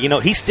party.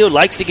 He still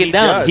likes to get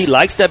down. He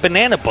likes that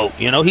banana boat.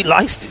 He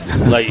likes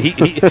it. Like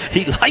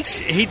he likes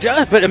it. He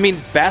does. But I mean,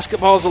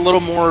 basketball is a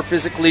little more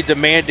physically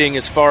demanding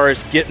as far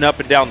as getting up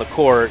and down the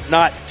court,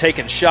 not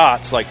taking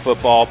shots like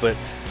football, but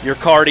your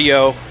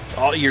cardio,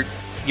 all your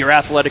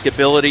athletic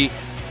ability.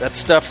 That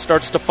stuff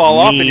starts to fall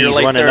off in your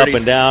late 30s. Running up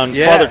and down.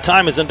 Yeah. Father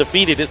Time is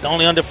undefeated. It's the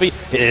only undefeated.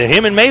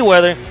 Him and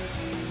Mayweather.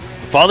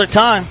 Father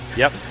Time.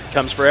 Yep.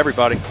 comes for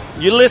everybody.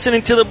 You're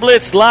listening to The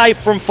Blitz live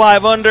from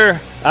 5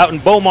 Under out in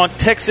Beaumont,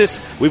 Texas.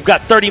 We've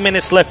got 30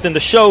 minutes left in the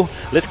show.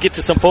 Let's get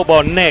to some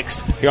football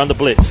next here on The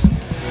Blitz.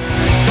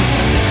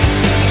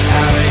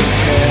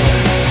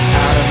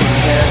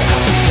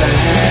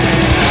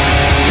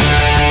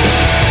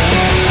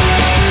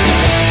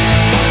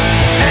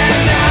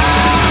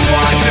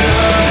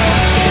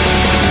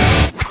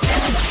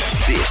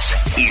 This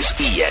is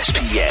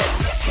ESPN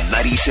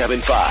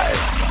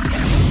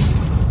 97.5.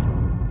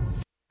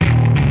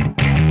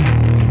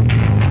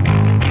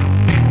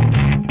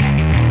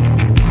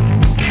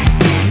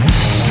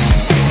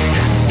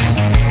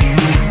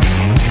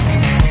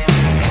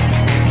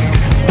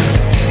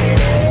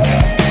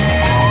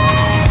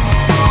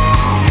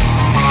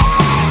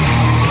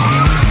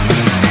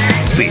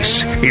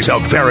 This is a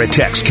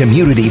Veritex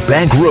Community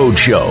Bank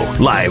Roadshow,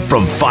 live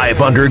from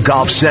 5 Under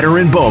Golf Center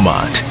in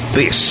Beaumont.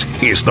 This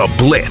is The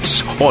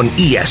Blitz on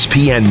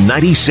ESPN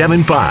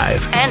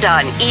 97.5. And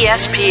on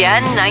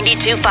ESPN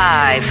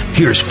 92.5.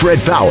 Here's Fred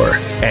Faour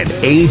and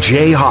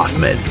A.J.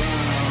 Hoffman.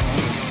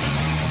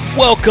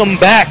 Welcome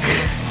back.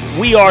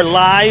 We are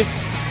live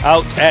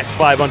out at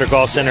 5 Under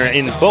Golf Center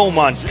in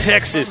Beaumont,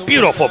 Texas.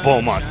 Beautiful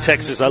Beaumont,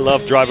 Texas. I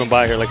love driving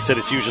by here. Like I said,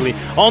 it's usually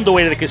on the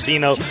way to the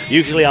casino.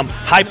 Usually I'm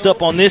hyped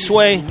up on this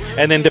way,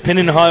 and then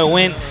depending on how it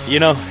went,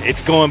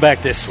 it's going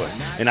back this way.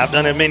 And I've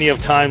done it many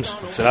of times.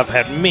 So I've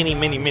had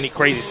many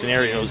crazy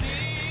scenarios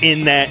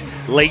in that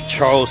Lake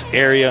Charles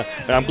area.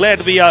 And I'm glad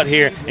to be out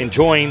here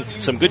enjoying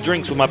some good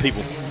drinks with my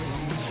people.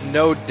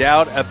 No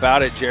doubt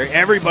about it, Jerry.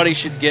 Everybody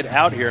should get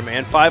out here,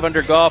 man. 5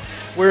 Under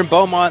Golf. We're in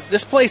Beaumont.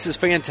 This place is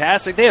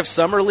fantastic. They have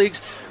summer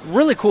leagues.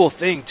 Really cool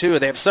thing, too.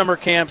 They have summer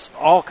camps,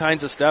 all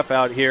kinds of stuff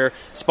out here.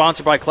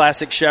 Sponsored by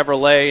Classic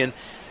Chevrolet. And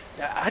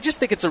I just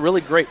think it's a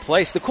really great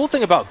place. The cool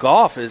thing about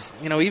golf is,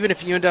 even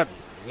if you end up,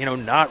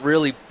 not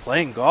really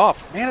playing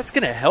golf, man, it's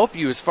going to help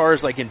you as far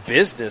as, like, in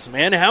business,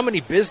 man. How many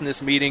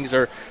business meetings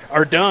are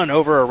done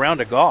over a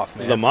round of golf,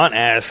 man? Lamont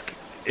asked,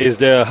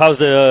 how's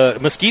the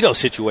mosquito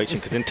situation?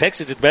 Because in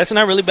Texas, it's bad. It's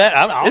not really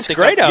bad. It's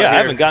great out here. I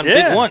haven't gotten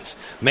big once.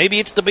 Maybe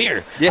it's the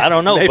beer. Yeah, I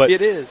don't know. Maybe but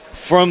it is.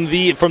 From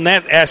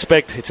that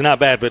aspect, it's not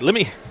bad. But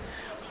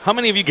how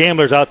many of you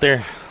gamblers out there?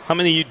 How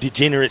many of you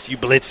degenerates, you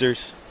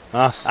blitzers?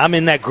 I'm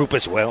in that group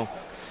as well.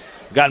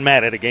 Got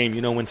mad at a game,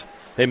 when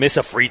they miss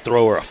a free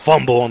throw or a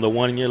fumble on the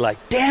one, and you're like,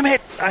 damn it,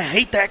 I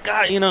hate that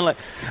guy.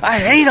 I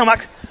hate him. I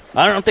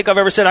don't think I've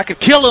ever said I could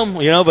kill him,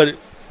 but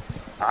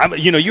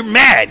you're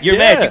mad. You're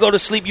mad. You go to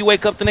sleep, you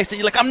wake up the next day,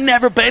 you're like, I'm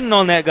never betting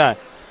on that guy.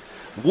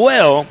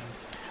 Well,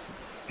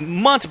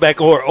 months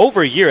back, or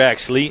over a year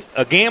actually,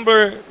 a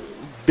gambler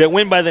that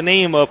went by the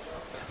name of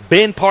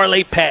Ben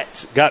Parlay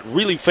Pats got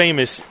really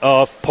famous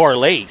off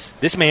parlays.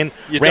 This man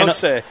ran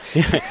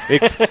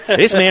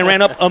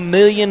up $1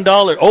 million,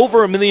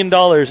 over $1 million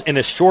in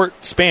a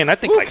short span. I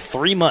think like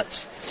 3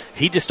 months.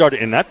 He just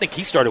started, and I think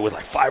he started with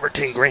like $5 or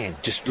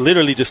 $10,000. Just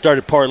literally just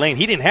started parlaying.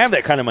 He didn't have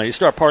that kind of money. He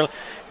started parlaying.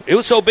 It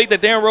was so big that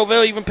Darren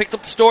Rovell even picked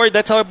up the story.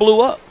 That's how it blew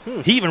up.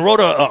 He even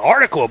wrote an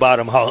article about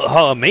him,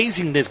 how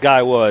amazing this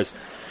guy was.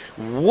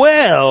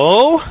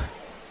 Well,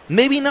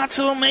 maybe not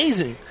so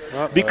amazing.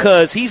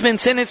 Because he's been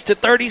sentenced to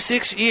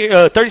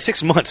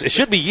 36 months. It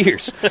should be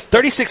years.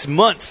 36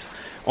 months.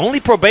 Only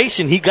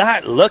probation. He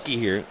got lucky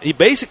here.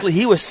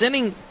 He was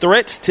sending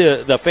threats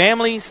to the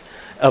families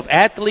of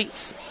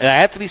athletes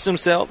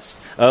themselves.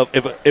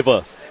 If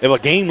a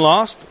game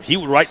lost, he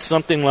would write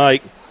something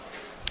like,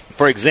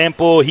 for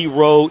example, he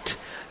wrote,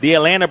 the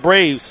Atlanta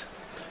Braves,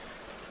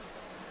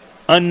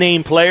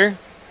 unnamed player,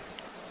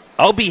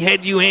 I'll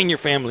behead you and your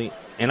family.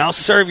 And I'll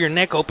serve your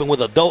neck open with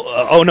a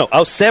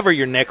I'll sever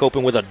your neck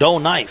open with a dull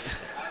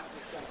knife.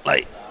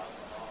 Like,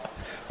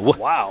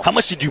 wow. How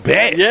much did you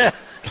bet? Yeah.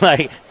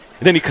 Like,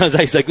 then he comes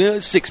out, he's like,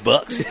 it's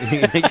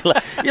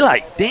 $6. You're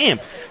like, damn.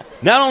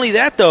 Not only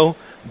that, though,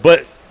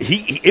 but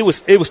it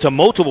was to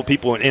multiple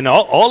people. And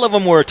all of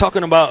them were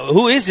talking about,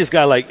 who is this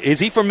guy? Like, is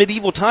he from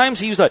medieval times?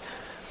 He was like,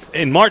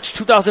 in March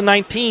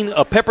 2019,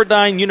 a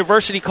Pepperdine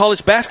University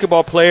college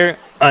basketball player,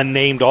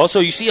 unnamed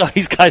also. You see how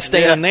these guys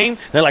stay unnamed?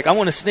 They're like, I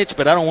want to snitch,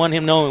 but I don't want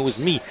him knowing it was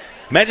me.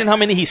 Imagine how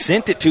many he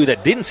sent it to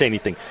that didn't say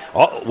anything.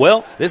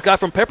 Well, this guy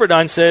from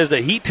Pepperdine says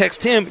that he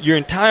texted him, your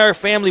entire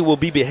family will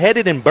be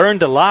beheaded and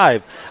burned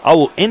alive. I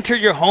will enter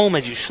your home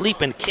as you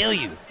sleep and kill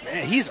you.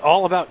 Man, he's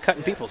all about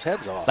cutting people's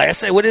heads off. Like I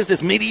said, what is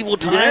this, medieval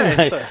time?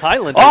 Yeah, it's a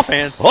Highlander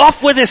fan.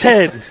 Off with his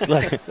head.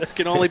 Like, there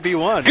can only be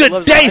one.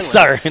 Good day,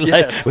 sir.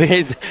 Yes. Like,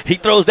 he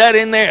throws that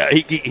in there.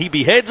 He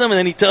beheads him, and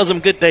then he tells him,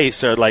 good day,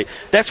 sir. Like,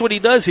 that's what he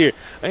does here.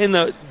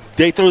 And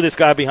they threw this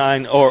guy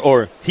behind,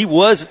 or he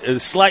was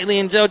slightly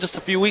in jail just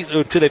a few weeks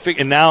until they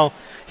figured. And now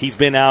he's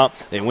been out.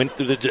 They went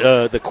through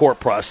the court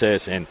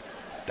process, and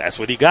that's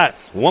what he got.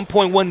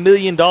 $1.1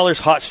 million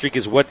hot streak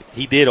is what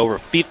he did over a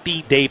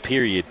 50-day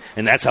period,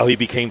 and that's how he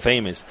became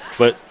famous.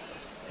 But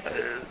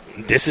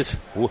this is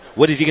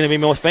what is he going to be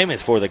most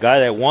famous for? The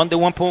guy that won the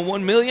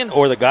 $1.1 million,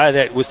 or the guy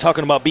that was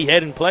talking about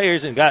beheading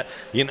players and got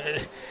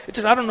It's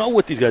just I don't know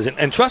what these guys.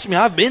 And trust me,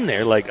 I've been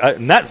there. Like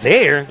not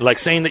there, like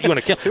saying that you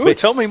want to kill. But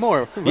tell me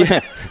more.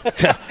 Yeah,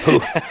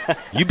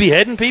 you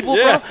beheading people,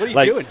 bro? What are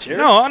you doing, Jared?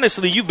 No,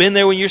 honestly, you've been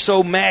there when you're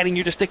so mad and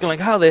you're just thinking like,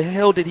 how the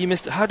hell did he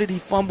miss? How did he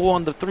fumble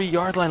on the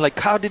 3-yard line? Like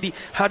how did he?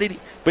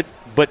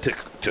 But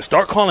to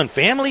start calling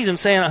families and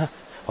saying,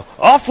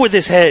 off with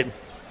his head.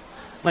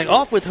 Like,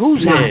 off with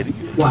whose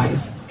head?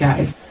 Wise,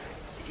 guys.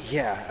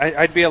 Yeah,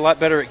 I'd be a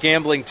lot better at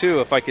gambling, too,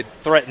 if I could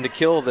threaten to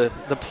kill the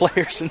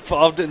players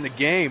involved in the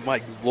game.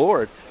 My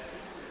Lord.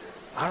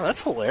 Oh,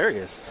 that's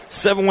hilarious.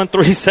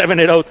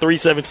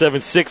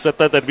 713-780-3776. I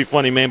thought that'd be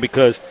funny, man,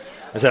 because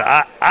I said,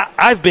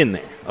 I've been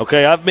there,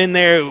 okay? I've been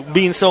there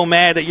being so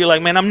mad that you're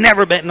like, man, I'm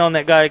never betting on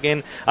that guy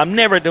again. I'm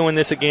never doing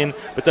this again.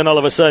 But then all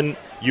of a sudden,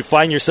 you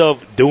find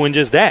yourself doing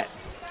just that.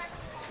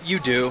 You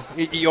do.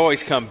 You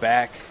always come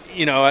back.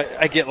 You know,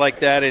 I get like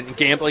that in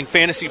gambling,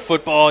 fantasy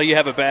football. You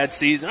have a bad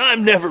season.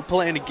 I'm never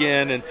playing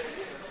again. And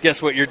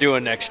guess what you're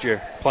doing next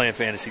year? Playing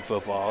fantasy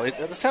football.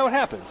 That's how it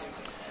happens.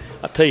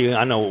 I'll tell you,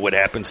 I know what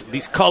happens.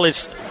 These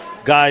college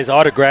guys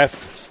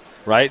autograph,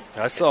 right?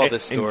 I saw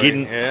this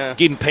story. And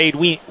getting paid.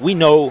 We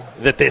know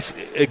that this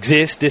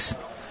exists. This,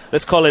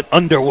 let's call it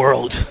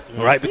underworld,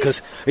 right?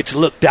 Because it's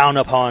looked down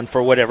upon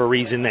for whatever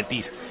reason that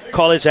these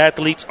college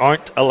athletes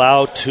aren't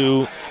allowed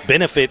to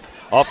benefit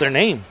off their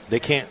name. They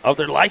can't, off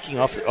their liking,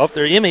 off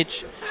their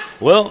image.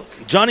 Well,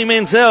 Johnny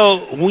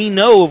Manziel, we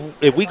know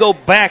if we go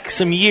back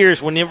some years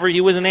whenever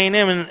he was in A&M,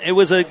 and it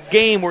was a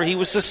game where he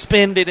was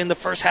suspended in the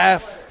first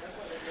half.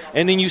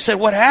 And then you said,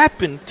 what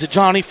happened to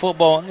Johnny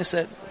football? And I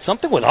said,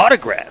 something with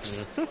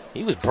autographs.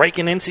 He was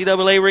breaking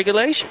NCAA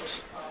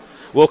regulations.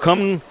 Well,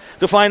 come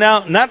to find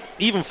out, not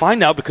even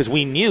find out because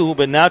we knew,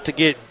 but now to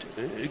get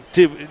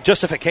to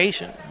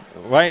justification,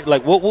 right?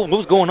 Like, what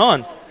was going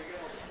on?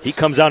 He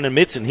comes out and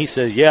admits, and he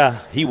says, yeah,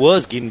 he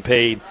was getting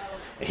paid.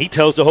 And he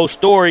tells the whole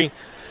story.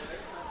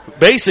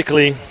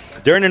 Basically,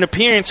 during an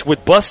appearance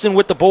with Bustin'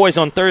 with the Boys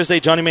on Thursday,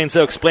 Johnny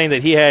Manziel explained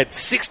that he had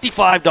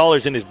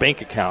 $65 in his bank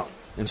account,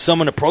 and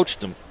someone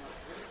approached him.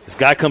 This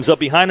guy comes up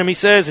behind him, he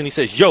says,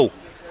 yo,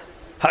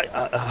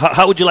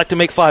 how would you like to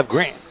make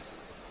 $5,000?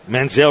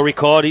 Manziel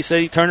recalled, he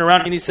said he turned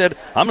around and he said,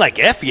 I'm like,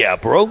 F yeah,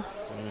 bro.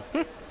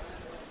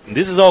 And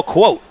this is all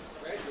quote.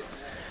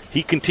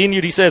 He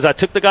continued, he says, I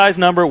took the guy's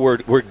number.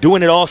 We're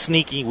doing it all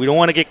sneaky. We don't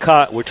want to get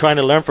caught. We're trying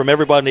to learn from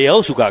everybody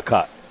else who got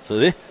caught.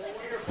 So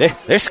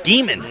they're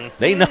scheming.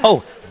 They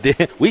know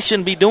we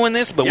shouldn't be doing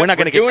this, but we're not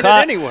going to get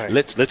caught. Anyway.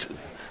 Let's.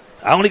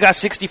 I only got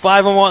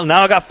 65 on one.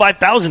 Now I got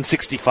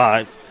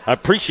 5,065. I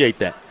appreciate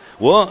that.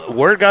 Well,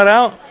 word got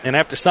out, and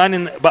after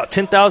signing about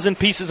 10,000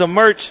 pieces of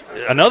merch,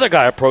 another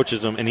guy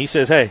approaches him, and he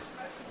says, hey,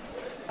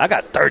 I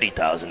got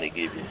 30,000 to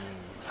give you.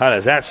 How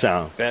does that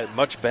sound?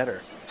 Much better.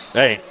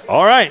 Hey,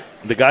 all right.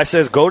 The guy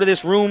says, go to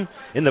this room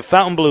in the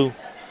Fontainebleau.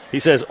 He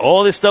says,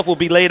 all this stuff will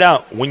be laid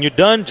out. When you're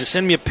done, just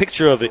send me a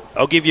picture of it.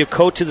 I'll give you a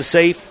code to the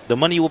safe. The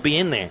money will be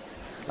in there.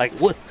 Like,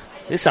 what?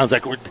 This sounds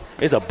like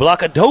it's a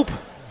block of dope.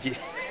 Yeah.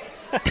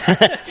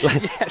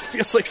 It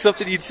feels like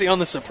something you'd see on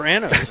The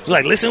Sopranos.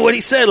 Like, listen to what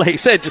he said. Like he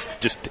said,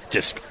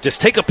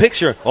 just take a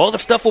picture. All the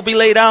stuff will be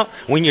laid out.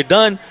 When you're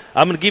done,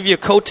 I'm going to give you a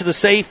code to the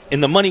safe,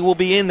 and the money will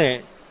be in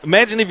there.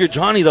 Imagine if you're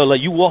Johnny, though.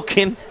 Like, you walk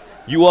in,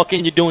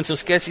 you're doing some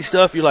sketchy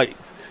stuff. You're like,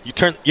 you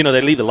turn,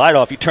 they leave the light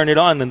off. You turn it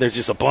on, and then there's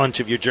just a bunch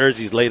of your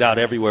jerseys laid out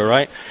everywhere,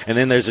 right? And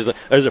then there's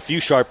a few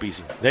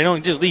Sharpies. They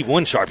don't just leave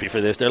one Sharpie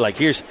for this. They're like,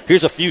 here's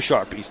a few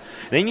Sharpies.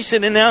 And then you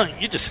sit in there,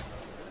 and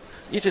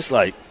you're just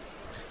like,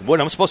 what,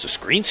 I'm supposed to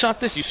screenshot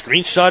this? You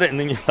screenshot it, and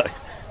then you're like,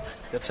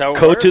 that's how it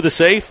code works. to the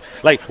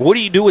safe. Like, what do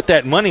you do with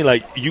that money?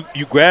 Like,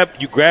 you grab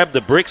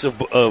the bricks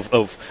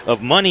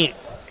of money.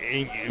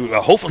 And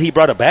hopefully, he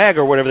brought a bag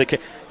or whatever they can.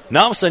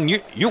 Now all of a sudden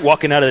you're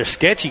walking out of there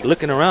sketchy,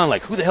 looking around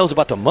like, who the hell's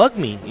about to mug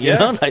me? You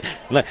know, like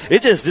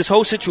it's just this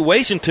whole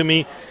situation to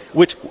me,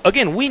 which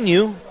again we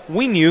knew,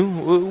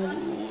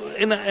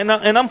 and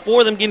I'm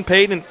for them getting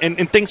paid,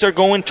 and things are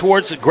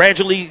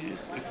gradually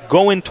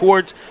going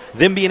towards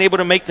them being able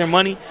to make their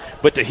money.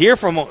 But to hear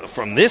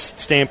from this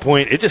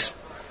standpoint, it just,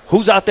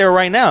 who's out there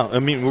right now? I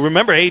mean,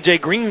 remember AJ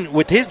Green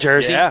with his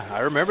jersey? Yeah, I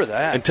remember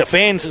that. And to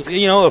fans,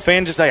 a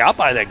fan just like, I'll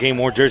buy that Game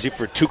Worn jersey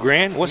for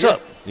 $2,000. What's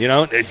up?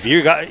 If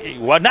you got,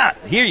 why not?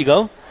 Here you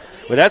go.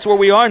 But that's where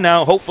we are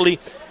now. Hopefully,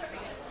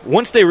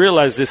 once they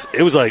realize this,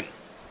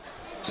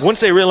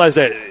 once they realize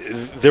that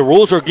the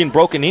rules are getting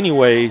broken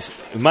anyways,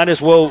 might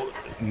as well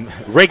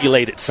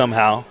regulate it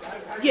somehow.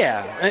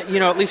 Yeah,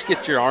 at least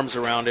get your arms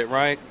around it,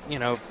 right?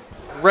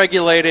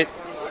 Regulate it.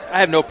 I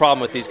have no problem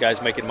with these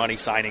guys making money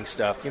signing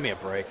stuff. Give me a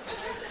break.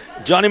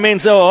 Johnny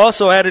Manziel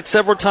also added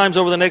several times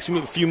over the next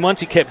few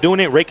months. He kept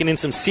doing it, raking in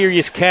some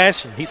serious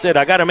cash. He said,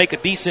 I got to make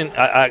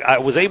I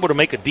was able to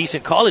make a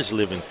decent college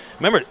living.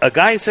 Remember, a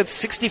guy said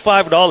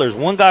 $65.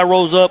 One guy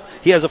rolls up.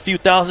 He has a few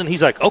thousand.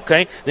 He's like,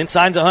 okay, then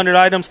signs 100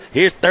 items.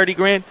 Here's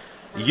 $30,000.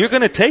 You're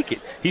going to take it.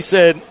 He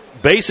said,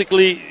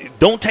 basically,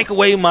 don't take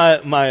away my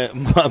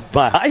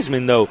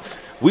Heisman, though.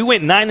 We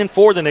went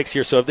 9-4 the next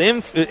year. So if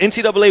the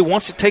NCAA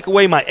wants to take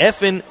away my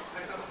effing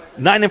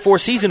 9-4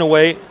 season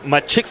away,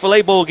 my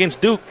Chick-fil-A Bowl against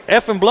Duke,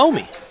 effing blow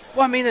me.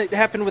 Well, I mean, it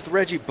happened with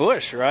Reggie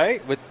Bush,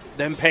 right? With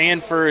them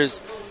paying for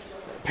his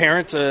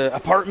parents'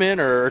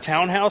 apartment or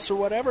townhouse or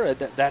whatever.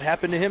 That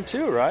happened to him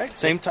too, right?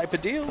 Same type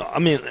of deal. I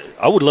mean,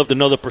 I would love to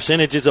know the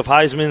percentages of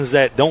Heismans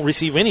that don't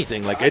receive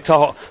anything. Like, it's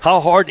how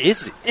hard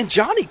is it? And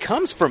Johnny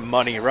comes from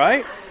money,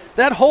 right?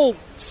 That whole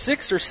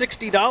 $6 or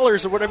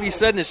 $60 or whatever you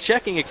said in his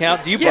checking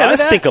account, do you buy that? Yeah,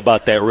 let's think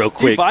about that real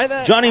quick. Do you buy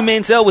that? Johnny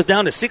Manziel was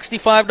down to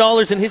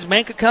 $65 in his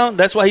bank account.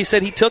 That's why he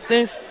said he took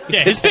this?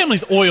 Yeah, his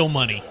family's oil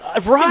money.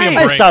 Right.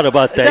 I just thought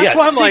about that. That's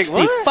why I'm like,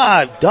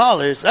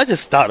 $65. I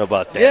just thought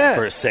about that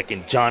for a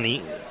second,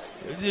 Johnny.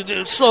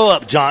 Slow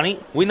up, Johnny.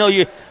 We know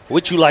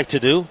what you like to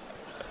do.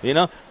 You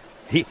know?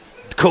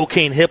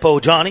 Cocaine hippo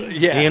Johnny.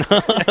 Yeah. You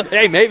know?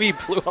 Hey, maybe he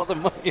blew all the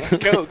money on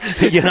coke.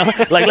 You know?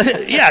 Like,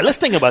 let's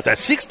think about that.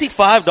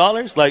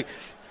 $65. Like,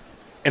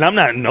 and I'm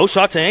not, no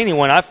shot to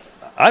anyone. I've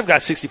got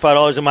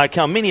 $65 in my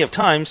account many of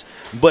times,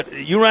 but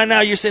you right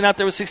now, you're sitting out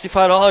there with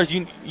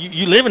 $65.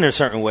 You live in a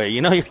certain way.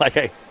 You know? You're like,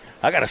 hey,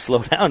 I got to slow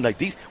down.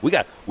 Like, we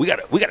got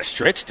to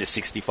stretch this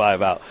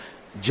 65 out.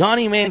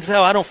 Johnny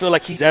Manziel, I don't feel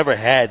like he's ever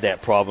had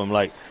that problem.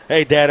 Like,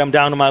 hey, Dad, I'm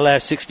down to my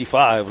last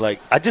 65. Like,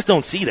 I just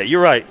don't see that.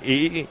 You're right.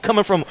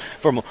 Coming from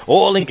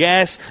oil and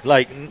gas,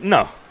 like,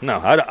 no,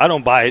 I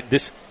don't buy it.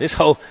 This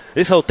whole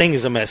thing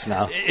is a mess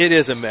now. It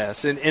is a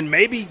mess, and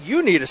maybe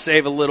you need to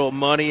save a little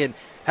money. And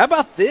how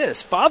about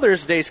this?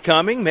 Father's Day's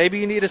coming. Maybe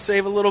you need to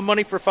save a little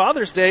money for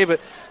Father's Day, but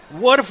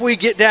what if we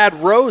get Dad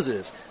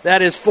roses?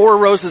 That is Four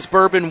Roses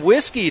Bourbon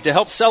Whiskey to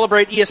help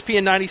celebrate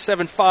ESPN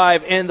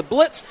 97.5 and the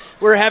Blitz.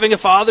 We're having a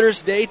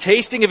Father's Day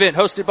tasting event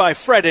hosted by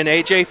Fred and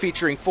AJ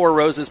featuring Four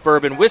Roses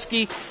Bourbon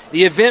Whiskey.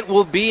 The event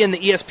will be in the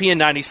ESPN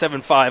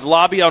 97.5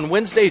 lobby on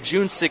Wednesday,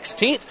 June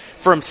 16th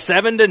from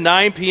 7 to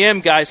 9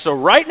 p.m., guys. So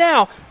right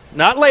now,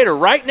 not later,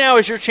 right now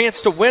is your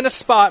chance to win a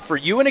spot for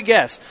you and a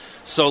guest.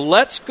 So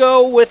let's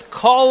go with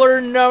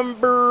caller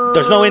number...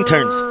 There's no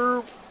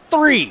interns.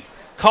 3.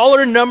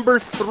 Caller number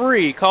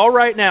 3. Call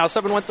right now,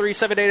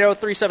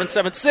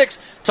 713-780-3776.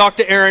 Talk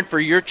to Aaron for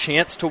your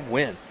chance to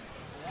win.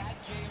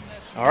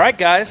 All right,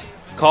 guys,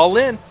 call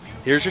in.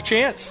 Here's your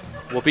chance.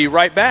 We'll be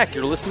right back.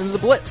 You're listening to The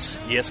Blitz,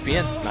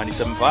 ESPN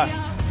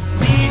 97.5.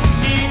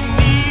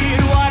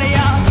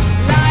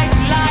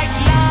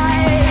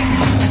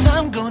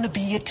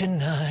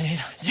 Tonight.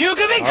 You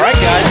can be all right,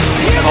 guys.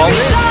 Call in.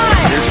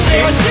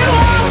 Say what you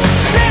want,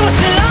 say what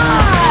you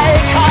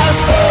like. 'Cause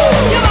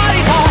your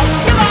body talks,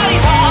 your body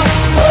talks.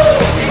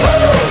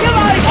 Your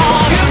body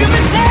talks. You can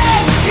be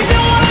sad, you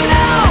don't want to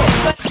know.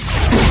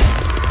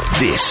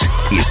 This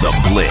is The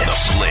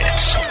Blitz.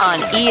 On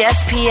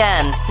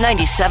ESPN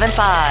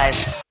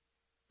 97.5.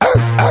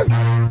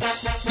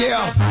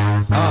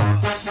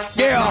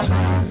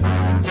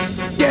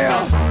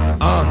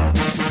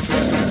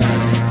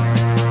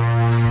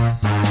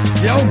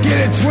 Don't get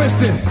it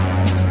twisted.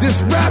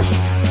 This rap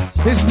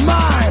is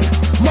mine.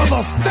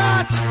 Mother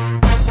start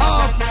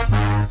of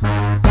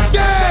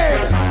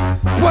game.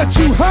 What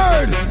you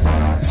heard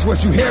is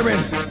what you hearing.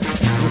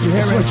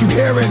 It's what you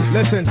hearing.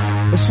 Listen.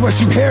 It's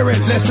what you hearing.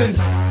 Listen.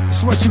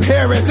 It's what you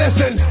hearing.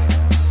 Listen.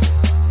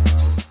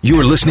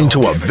 You're listening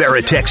to a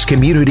Veritex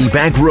Community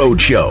Bank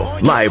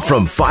Roadshow, live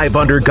from 5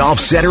 Under Golf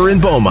Center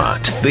in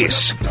Beaumont.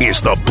 This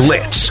is The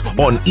Blitz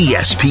on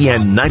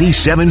ESPN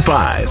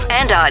 97.5.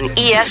 And on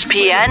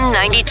ESPN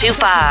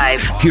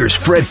 92.5. Here's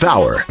Fred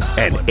Faour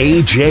and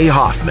AJ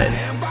Hoffman.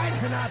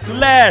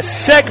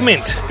 Last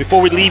segment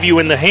before we leave you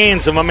in the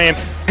hands of my man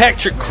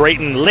Patrick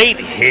Creighton. Late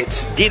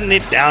hits, getting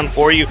it down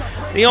for you.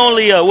 The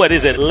only,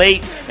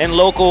 late and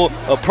local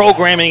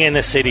programming in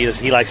the city, as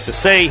he likes to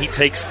say. He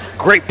takes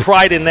great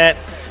pride in that.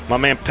 My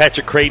man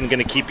Patrick Creighton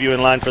going to keep you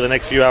in line for the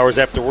next few hours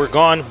after we're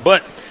gone.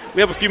 But we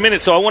have a few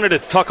minutes, so I wanted to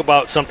talk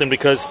about something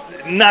because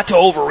not to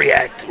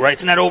overreact, right?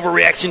 It's not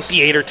overreaction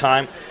theater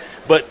time.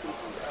 But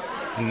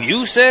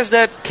news says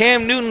that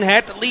Cam Newton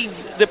had to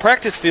leave the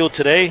practice field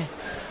today.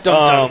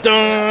 Dun, dun,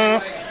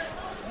 dun.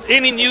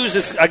 Any news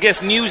is, I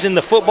guess, news in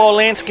the football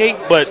landscape.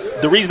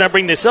 But the reason I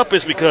bring this up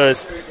is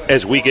because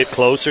as we get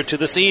closer to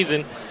the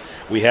season,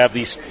 we have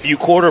these few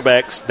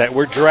quarterbacks that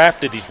were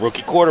drafted, these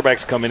rookie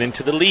quarterbacks coming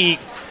into the league.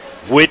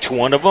 Which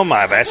one of them,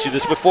 I've asked you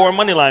this before on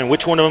MoneyLine,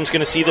 which one of them is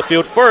going to see the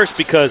field first?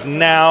 Because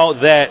now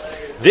that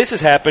this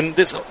has happened,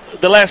 the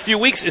last few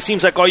weeks, it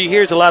seems like all you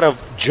hear is a lot of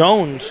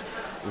Jones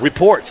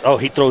reports. Oh,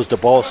 he throws the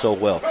ball so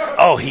well.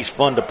 Oh, he's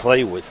fun to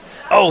play with.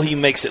 Oh, he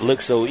makes it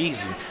look so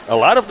easy. A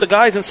lot of the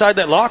guys inside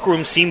that locker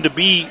room seem to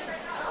be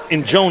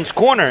in Jones'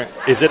 corner.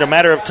 Is it a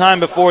matter of time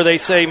before they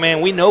say,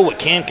 man, we know what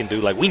Cam can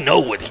do. Like, we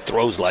know what he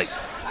throws like.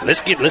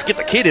 Let's get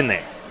the kid in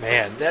there.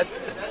 Man,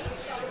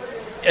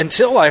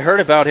 until I heard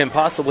about him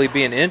possibly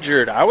being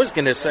injured, I was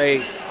going to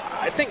say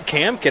I think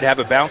Cam could have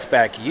a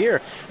bounce-back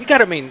year. The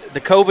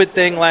COVID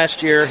thing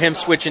last year, him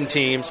switching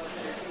teams.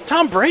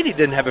 Tom Brady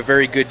didn't have a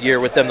very good year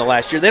with them the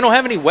last year. They don't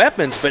have any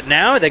weapons, but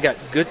now they got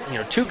good,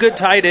 two good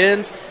tight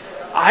ends.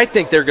 I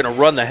think they're going to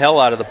run the hell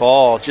out of the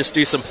ball, just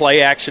do some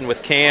play action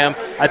with Cam.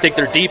 I think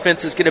their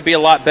defense is going to be a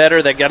lot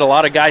better. They got a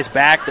lot of guys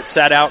back that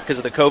sat out because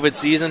of the COVID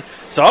season.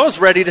 So I was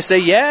ready to say,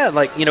 yeah,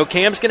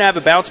 Cam's going to have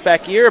a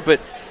bounce-back year, but,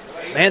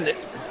 man,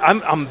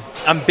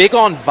 I'm big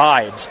on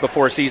vibes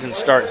before a season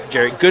starts,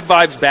 Jerry. Good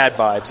vibes, bad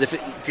vibes.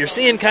 If you're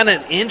seeing kind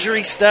of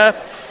injury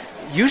stuff,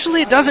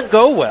 usually it doesn't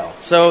go well.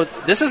 So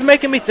this is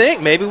making me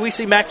think maybe we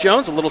see Mac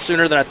Jones a little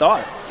sooner than I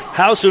thought.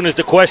 How soon is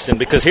the question?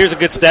 Because here's a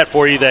good stat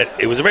for you that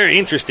it was very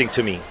interesting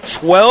to me.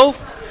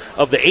 12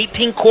 of the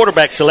 18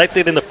 quarterbacks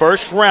selected in the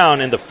first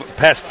round in the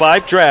past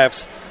 5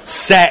 drafts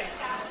sat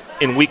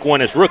in week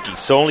 1 as rookies.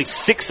 So only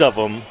 6 of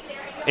them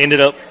ended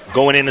up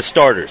going into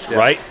starters,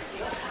 right,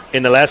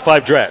 in the last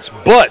 5 drafts.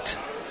 But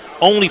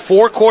only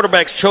 4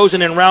 quarterbacks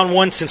chosen in round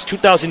 1 since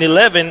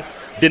 2011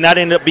 did not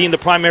end up being the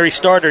primary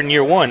starter in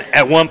year 1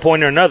 at one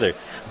point or another.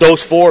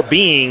 Those 4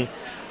 being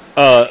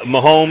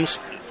Mahomes,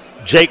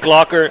 Jake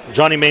Locker,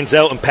 Johnny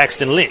Manziel, and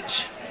Paxton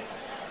Lynch.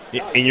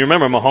 And you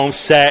remember Mahomes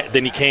sat,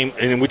 then he came,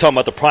 and we're talking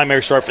about the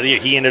primary start for the year.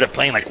 He ended up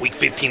playing like week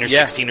 15 or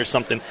 16 or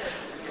something.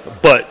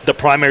 But the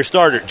primary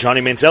starter,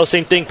 Johnny Manziel,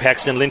 same thing.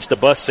 Paxton Lynch, the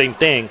bust, same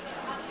thing.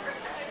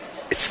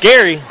 It's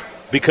scary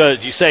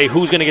because you say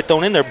who's going to get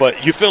thrown in there,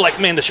 but you feel like,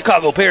 man, the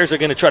Chicago Bears are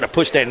going to try to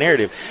push that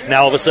narrative.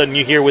 Now all of a sudden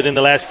you hear within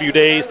the last few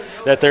days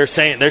that they're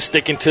saying they're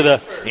sticking to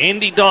the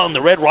Andy Dalton,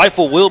 the Red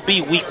Rifle will be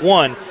week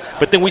 1.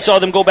 But then we saw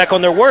them go back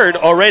on their word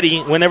already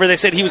whenever they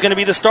said he was going to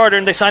be the starter,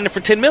 and they signed him for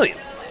 $10 million.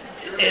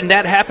 And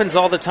that happens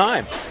all the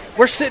time.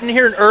 We're sitting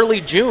here in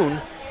early June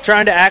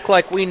trying to act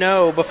like we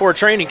know before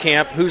training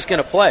camp who's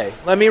going to play.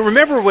 I mean,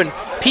 remember when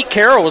Pete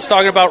Carroll was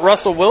talking about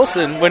Russell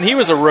Wilson when he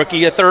was a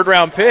rookie, a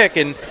 3rd-round pick,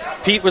 and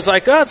Pete was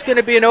like, oh, it's going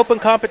to be an open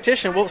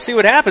competition. We'll see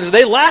what happens.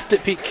 They laughed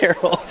at Pete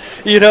Carroll.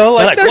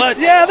 What?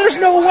 Yeah, there's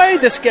no way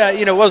this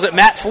guy, what was it,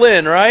 Matt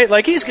Flynn, right?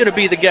 Like, he's going to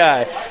be the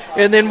guy.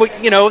 And then,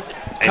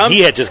 and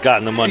he had just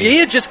gotten the money. He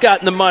had just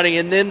gotten the money,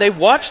 and then they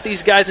watched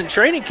these guys in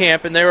training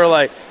camp, and they were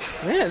like,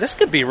 man, this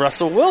could be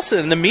Russell Wilson.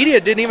 And the media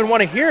didn't even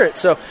want to hear it.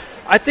 So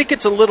I think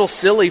it's a little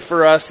silly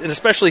for us, and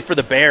especially for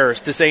the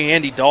Bears, to say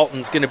Andy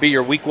Dalton's going to be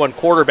your week 1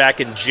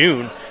 quarterback in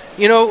June.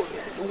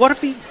 What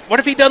if he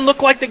doesn't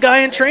look like the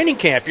guy in training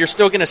camp? You're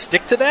still going to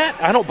stick to that?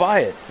 I don't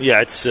buy it.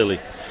 Yeah, it's silly.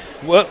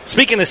 Well,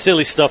 speaking of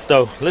silly stuff,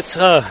 though, let's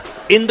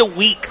end the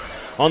week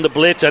on the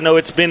Blitz. I know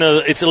it's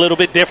a little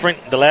bit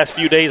different the last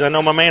few days. I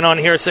know my man on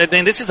here said,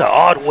 "Man, this is an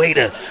odd way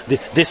to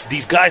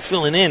these guys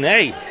filling in."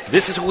 Hey,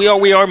 this is who we are.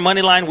 We are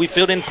MoneyLine. We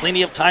filled in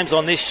plenty of times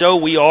on this show.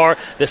 We are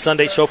the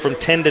Sunday show from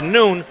 10 to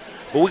noon.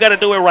 But we got to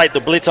do it right. The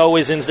Blitz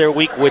always ends their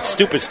week with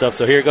stupid stuff.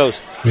 So here it goes.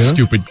 Yeah.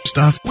 Stupid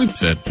stuff. We've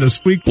said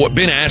this week. What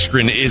Ben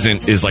Askren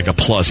is like a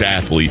plus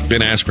athlete.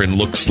 Ben Askren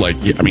looks like,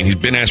 Ben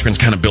Askren's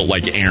kind of built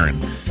like Aaron.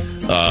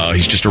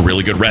 He's just a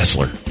really good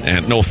wrestler.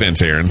 And no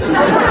offense, Aaron.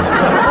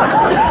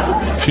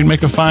 She'd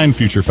make a fine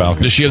future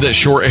Falcon. Does she have that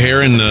short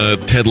hair in the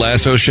Ted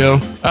Lasso show?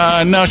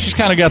 No, she's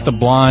kind of got the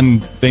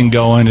blonde thing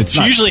going.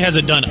 She usually has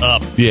it done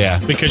up. Yeah.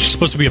 Because she's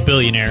supposed to be a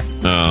billionaire.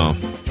 Oh,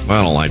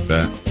 I don't like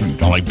that. You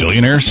don't like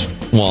billionaires?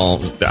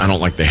 Well, I don't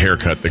like the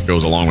haircut that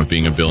goes along with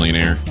being a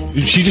billionaire.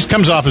 She just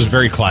comes off as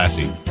very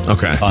classy.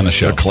 Okay. On the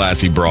show. A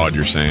classy broad,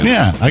 you're saying?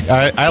 Yeah,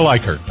 I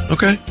like her.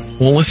 Okay.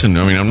 Well, listen,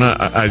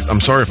 I'm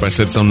sorry if I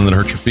said something that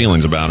hurt your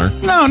feelings about her.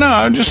 No,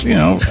 I'm just,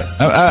 You're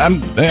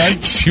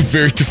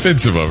very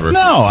defensive of her.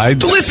 No,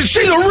 Listen,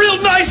 she's a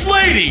real nice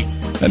lady!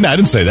 No, I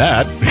didn't say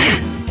that.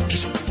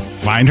 Just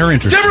find her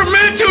interesting. Deborah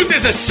Mantooth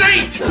is a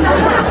saint!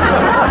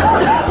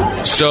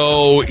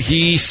 So,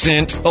 he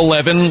sent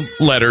 11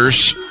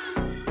 letters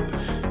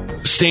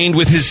stained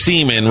with his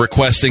semen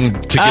requesting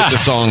to get the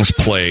songs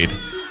played.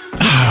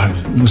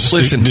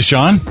 Listen,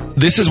 Deshaun,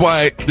 this is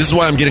why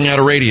I'm getting out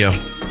of radio.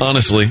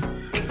 Honestly,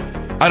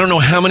 I don't know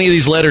how many of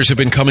these letters have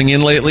been coming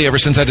in lately. Ever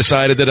since I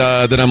decided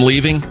that I'm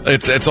leaving,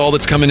 it's all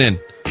that's coming in.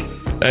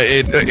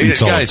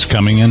 It's all guys, that's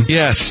coming in.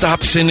 Yeah,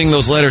 stop sending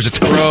those letters. It's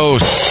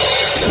gross.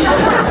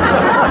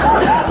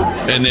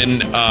 And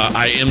then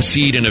I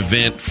emceed an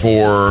event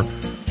for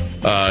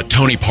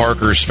Tony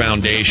Parker's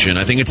foundation.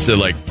 I think it's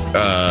the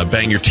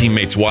Bang Your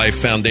Teammate's Wife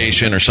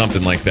Foundation or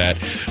something like that.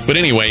 But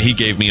anyway, he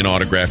gave me an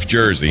autographed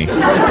jersey.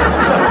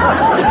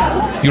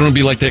 You don't want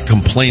to be like that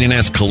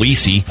complaining-ass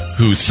Khaleesi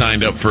who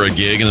signed up for a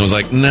gig and was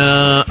like,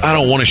 nah, I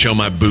don't want to show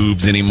my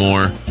boobs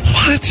anymore.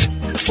 What?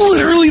 It's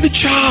literally the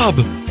job.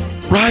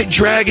 Right,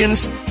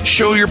 dragons?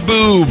 Show your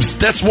boobs.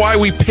 That's why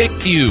we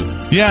picked you.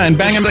 Yeah, and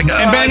bang a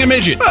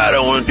midget. I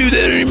don't want to do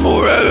that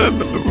anymore.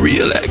 I'm a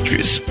real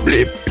actress.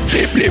 Blip,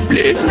 blip, blip,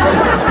 blip.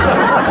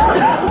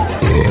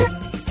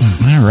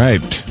 All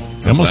right.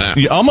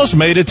 You almost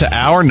made it to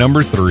hour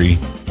number 3.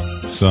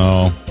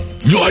 So.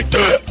 You like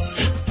that?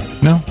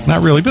 No,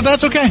 not really, but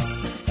that's okay.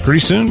 Pretty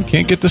soon,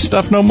 can't get this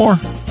stuff no more.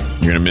 You're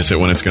going to miss it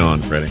when it's gone,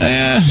 Freddie.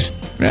 It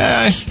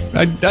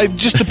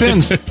just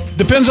depends.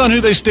 Depends on who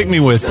they stick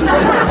me with.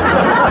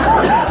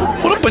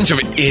 What a bunch of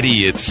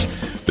idiots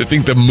that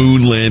think the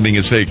moon landing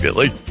is fake.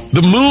 Like,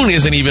 the moon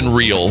isn't even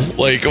real.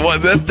 Like,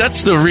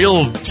 that's the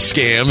real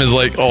scam is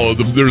like, oh,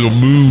 there's a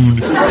moon.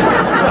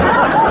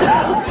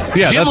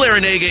 Yeah, Jim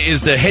Larrañaga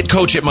is the head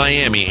coach at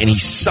Miami, and he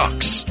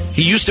sucks.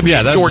 He used to be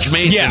George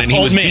Mason, and he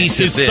was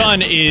decent His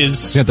son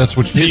is... Yeah, that's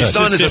what you His said.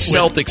 son is a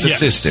Celtics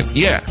assistant.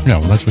 Yeah.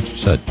 No, that's what you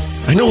said.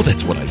 I know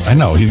that's what I said. I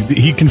know.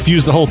 He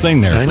confused the whole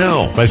thing there. I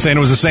know. By saying it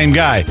was the same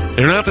guy.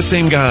 They're not the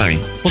same guy.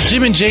 Well,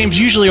 Jim and James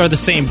usually are the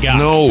same guy.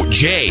 No,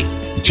 Jay.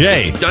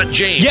 Not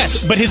James.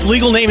 Yes, but his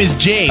legal name is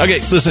James. Okay,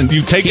 listen,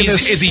 you've taken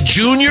this... Is he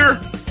junior?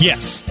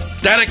 Yes.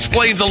 That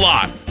explains a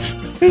lot.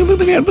 Hey,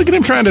 look at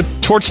him trying to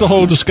torch the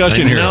whole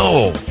discussion here.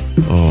 No.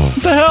 Oh.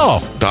 What the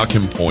hell? Dock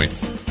him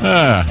points.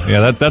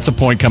 Yeah, that's a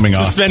point coming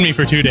off. Suspend me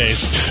for 2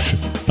 days.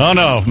 Oh,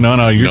 no.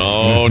 No. You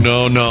got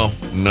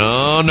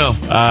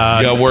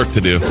work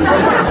to do.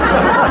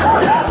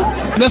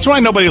 That's why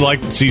nobody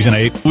liked Season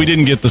 8. We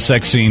didn't get the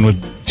sex scene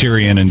with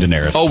Tyrion and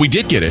Daenerys. Oh, we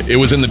did get it. It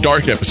was in the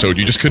dark episode.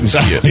 You just couldn't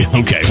see it.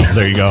 Okay, well,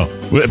 there you go.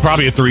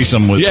 Probably a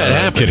threesome with it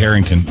happened. Kit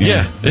Harington.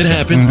 Yeah, it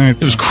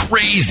happened. It was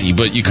crazy,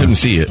 but you couldn't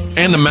see it.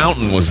 And the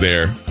mountain was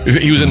there.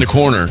 He was in the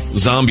corner,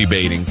 zombie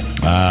baiting.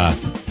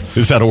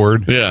 Is that a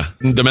word? Yeah.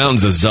 The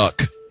mountain's a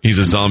zuck. He's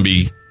a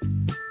zombie,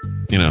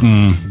 you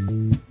know.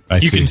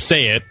 You can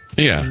say it.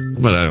 Yeah,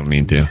 but I don't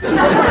need to.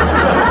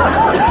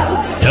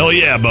 Hell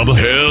yeah, Bubba.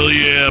 Hell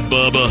yeah,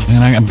 Bubba.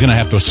 And I'm going to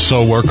have to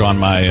work on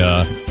my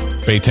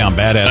Baytown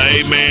Badass.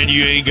 Hey, man,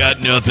 you ain't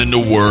got nothing to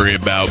worry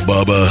about,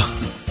 Bubba.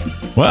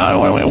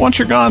 Well, once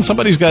you're gone,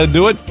 somebody's got to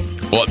do it.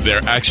 Well, they're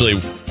actually,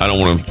 I don't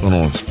want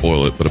to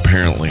spoil it, but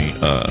apparently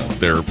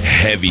they're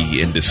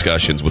heavy in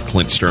discussions with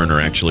Clint Sterner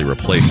actually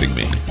replacing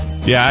me.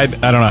 Yeah, I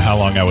don't know how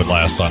long I would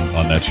last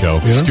on that show.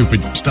 Yeah.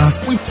 Stupid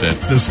stuff we said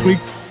this week.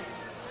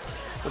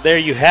 Well, there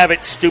you have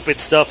it, stupid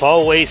stuff.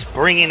 Always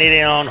bringing it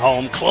in on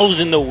home,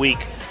 closing the week,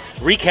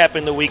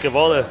 recapping the week of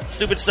all the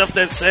stupid stuff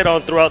that's said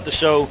on throughout the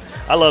show.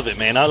 I love it,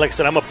 man. Like I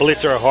said, I'm a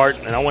Blitzer at heart,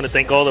 and I want to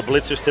thank all the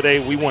Blitzers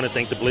today. We want to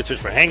thank the Blitzers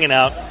for hanging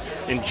out,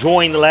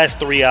 enjoying the last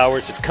 3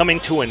 hours. It's coming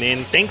to an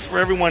end. Thanks for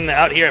everyone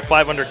out here at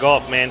 500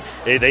 Golf, man.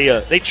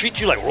 They treat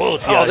you like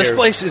royalty out this here.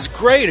 place is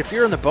great. If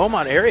you're in the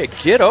Beaumont area,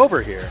 get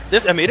over here.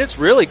 It's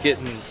really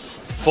getting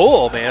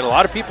full, man. A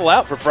lot of people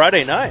out for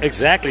Friday night.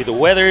 Exactly. The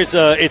weather is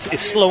it's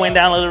slowing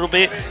down a little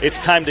bit. It's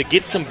time to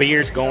get some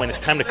beers going. It's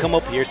time to come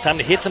up here. It's time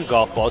to hit some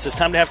golf balls. It's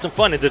time to have some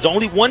fun. And there's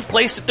only one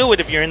place to do it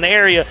if you're in the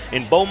area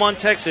in Beaumont,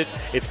 Texas.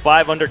 It's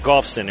 500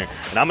 Golf Center.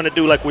 And I'm going to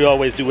do like we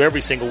always do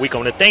every single week. I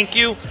want to thank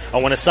you. I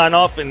want to sign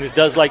off, and it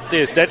does like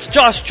this. That's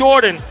Josh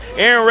Jordan,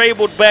 Aaron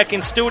Rabel back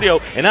in studio,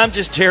 and I'm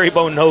just Jerry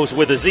Bone Nose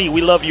with a Z.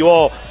 We love you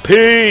all.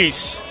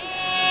 Peace.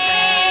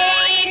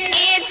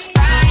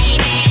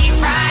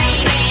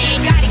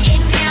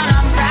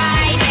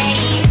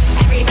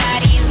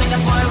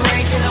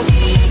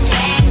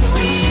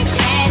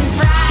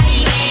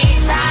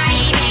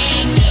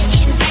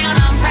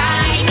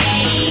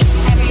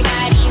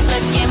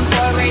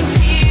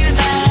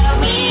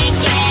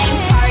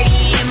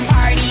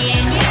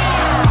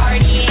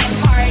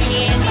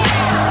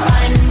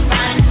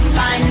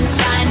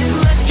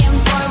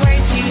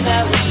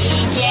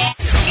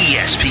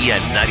 ESPN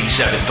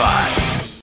 97.5.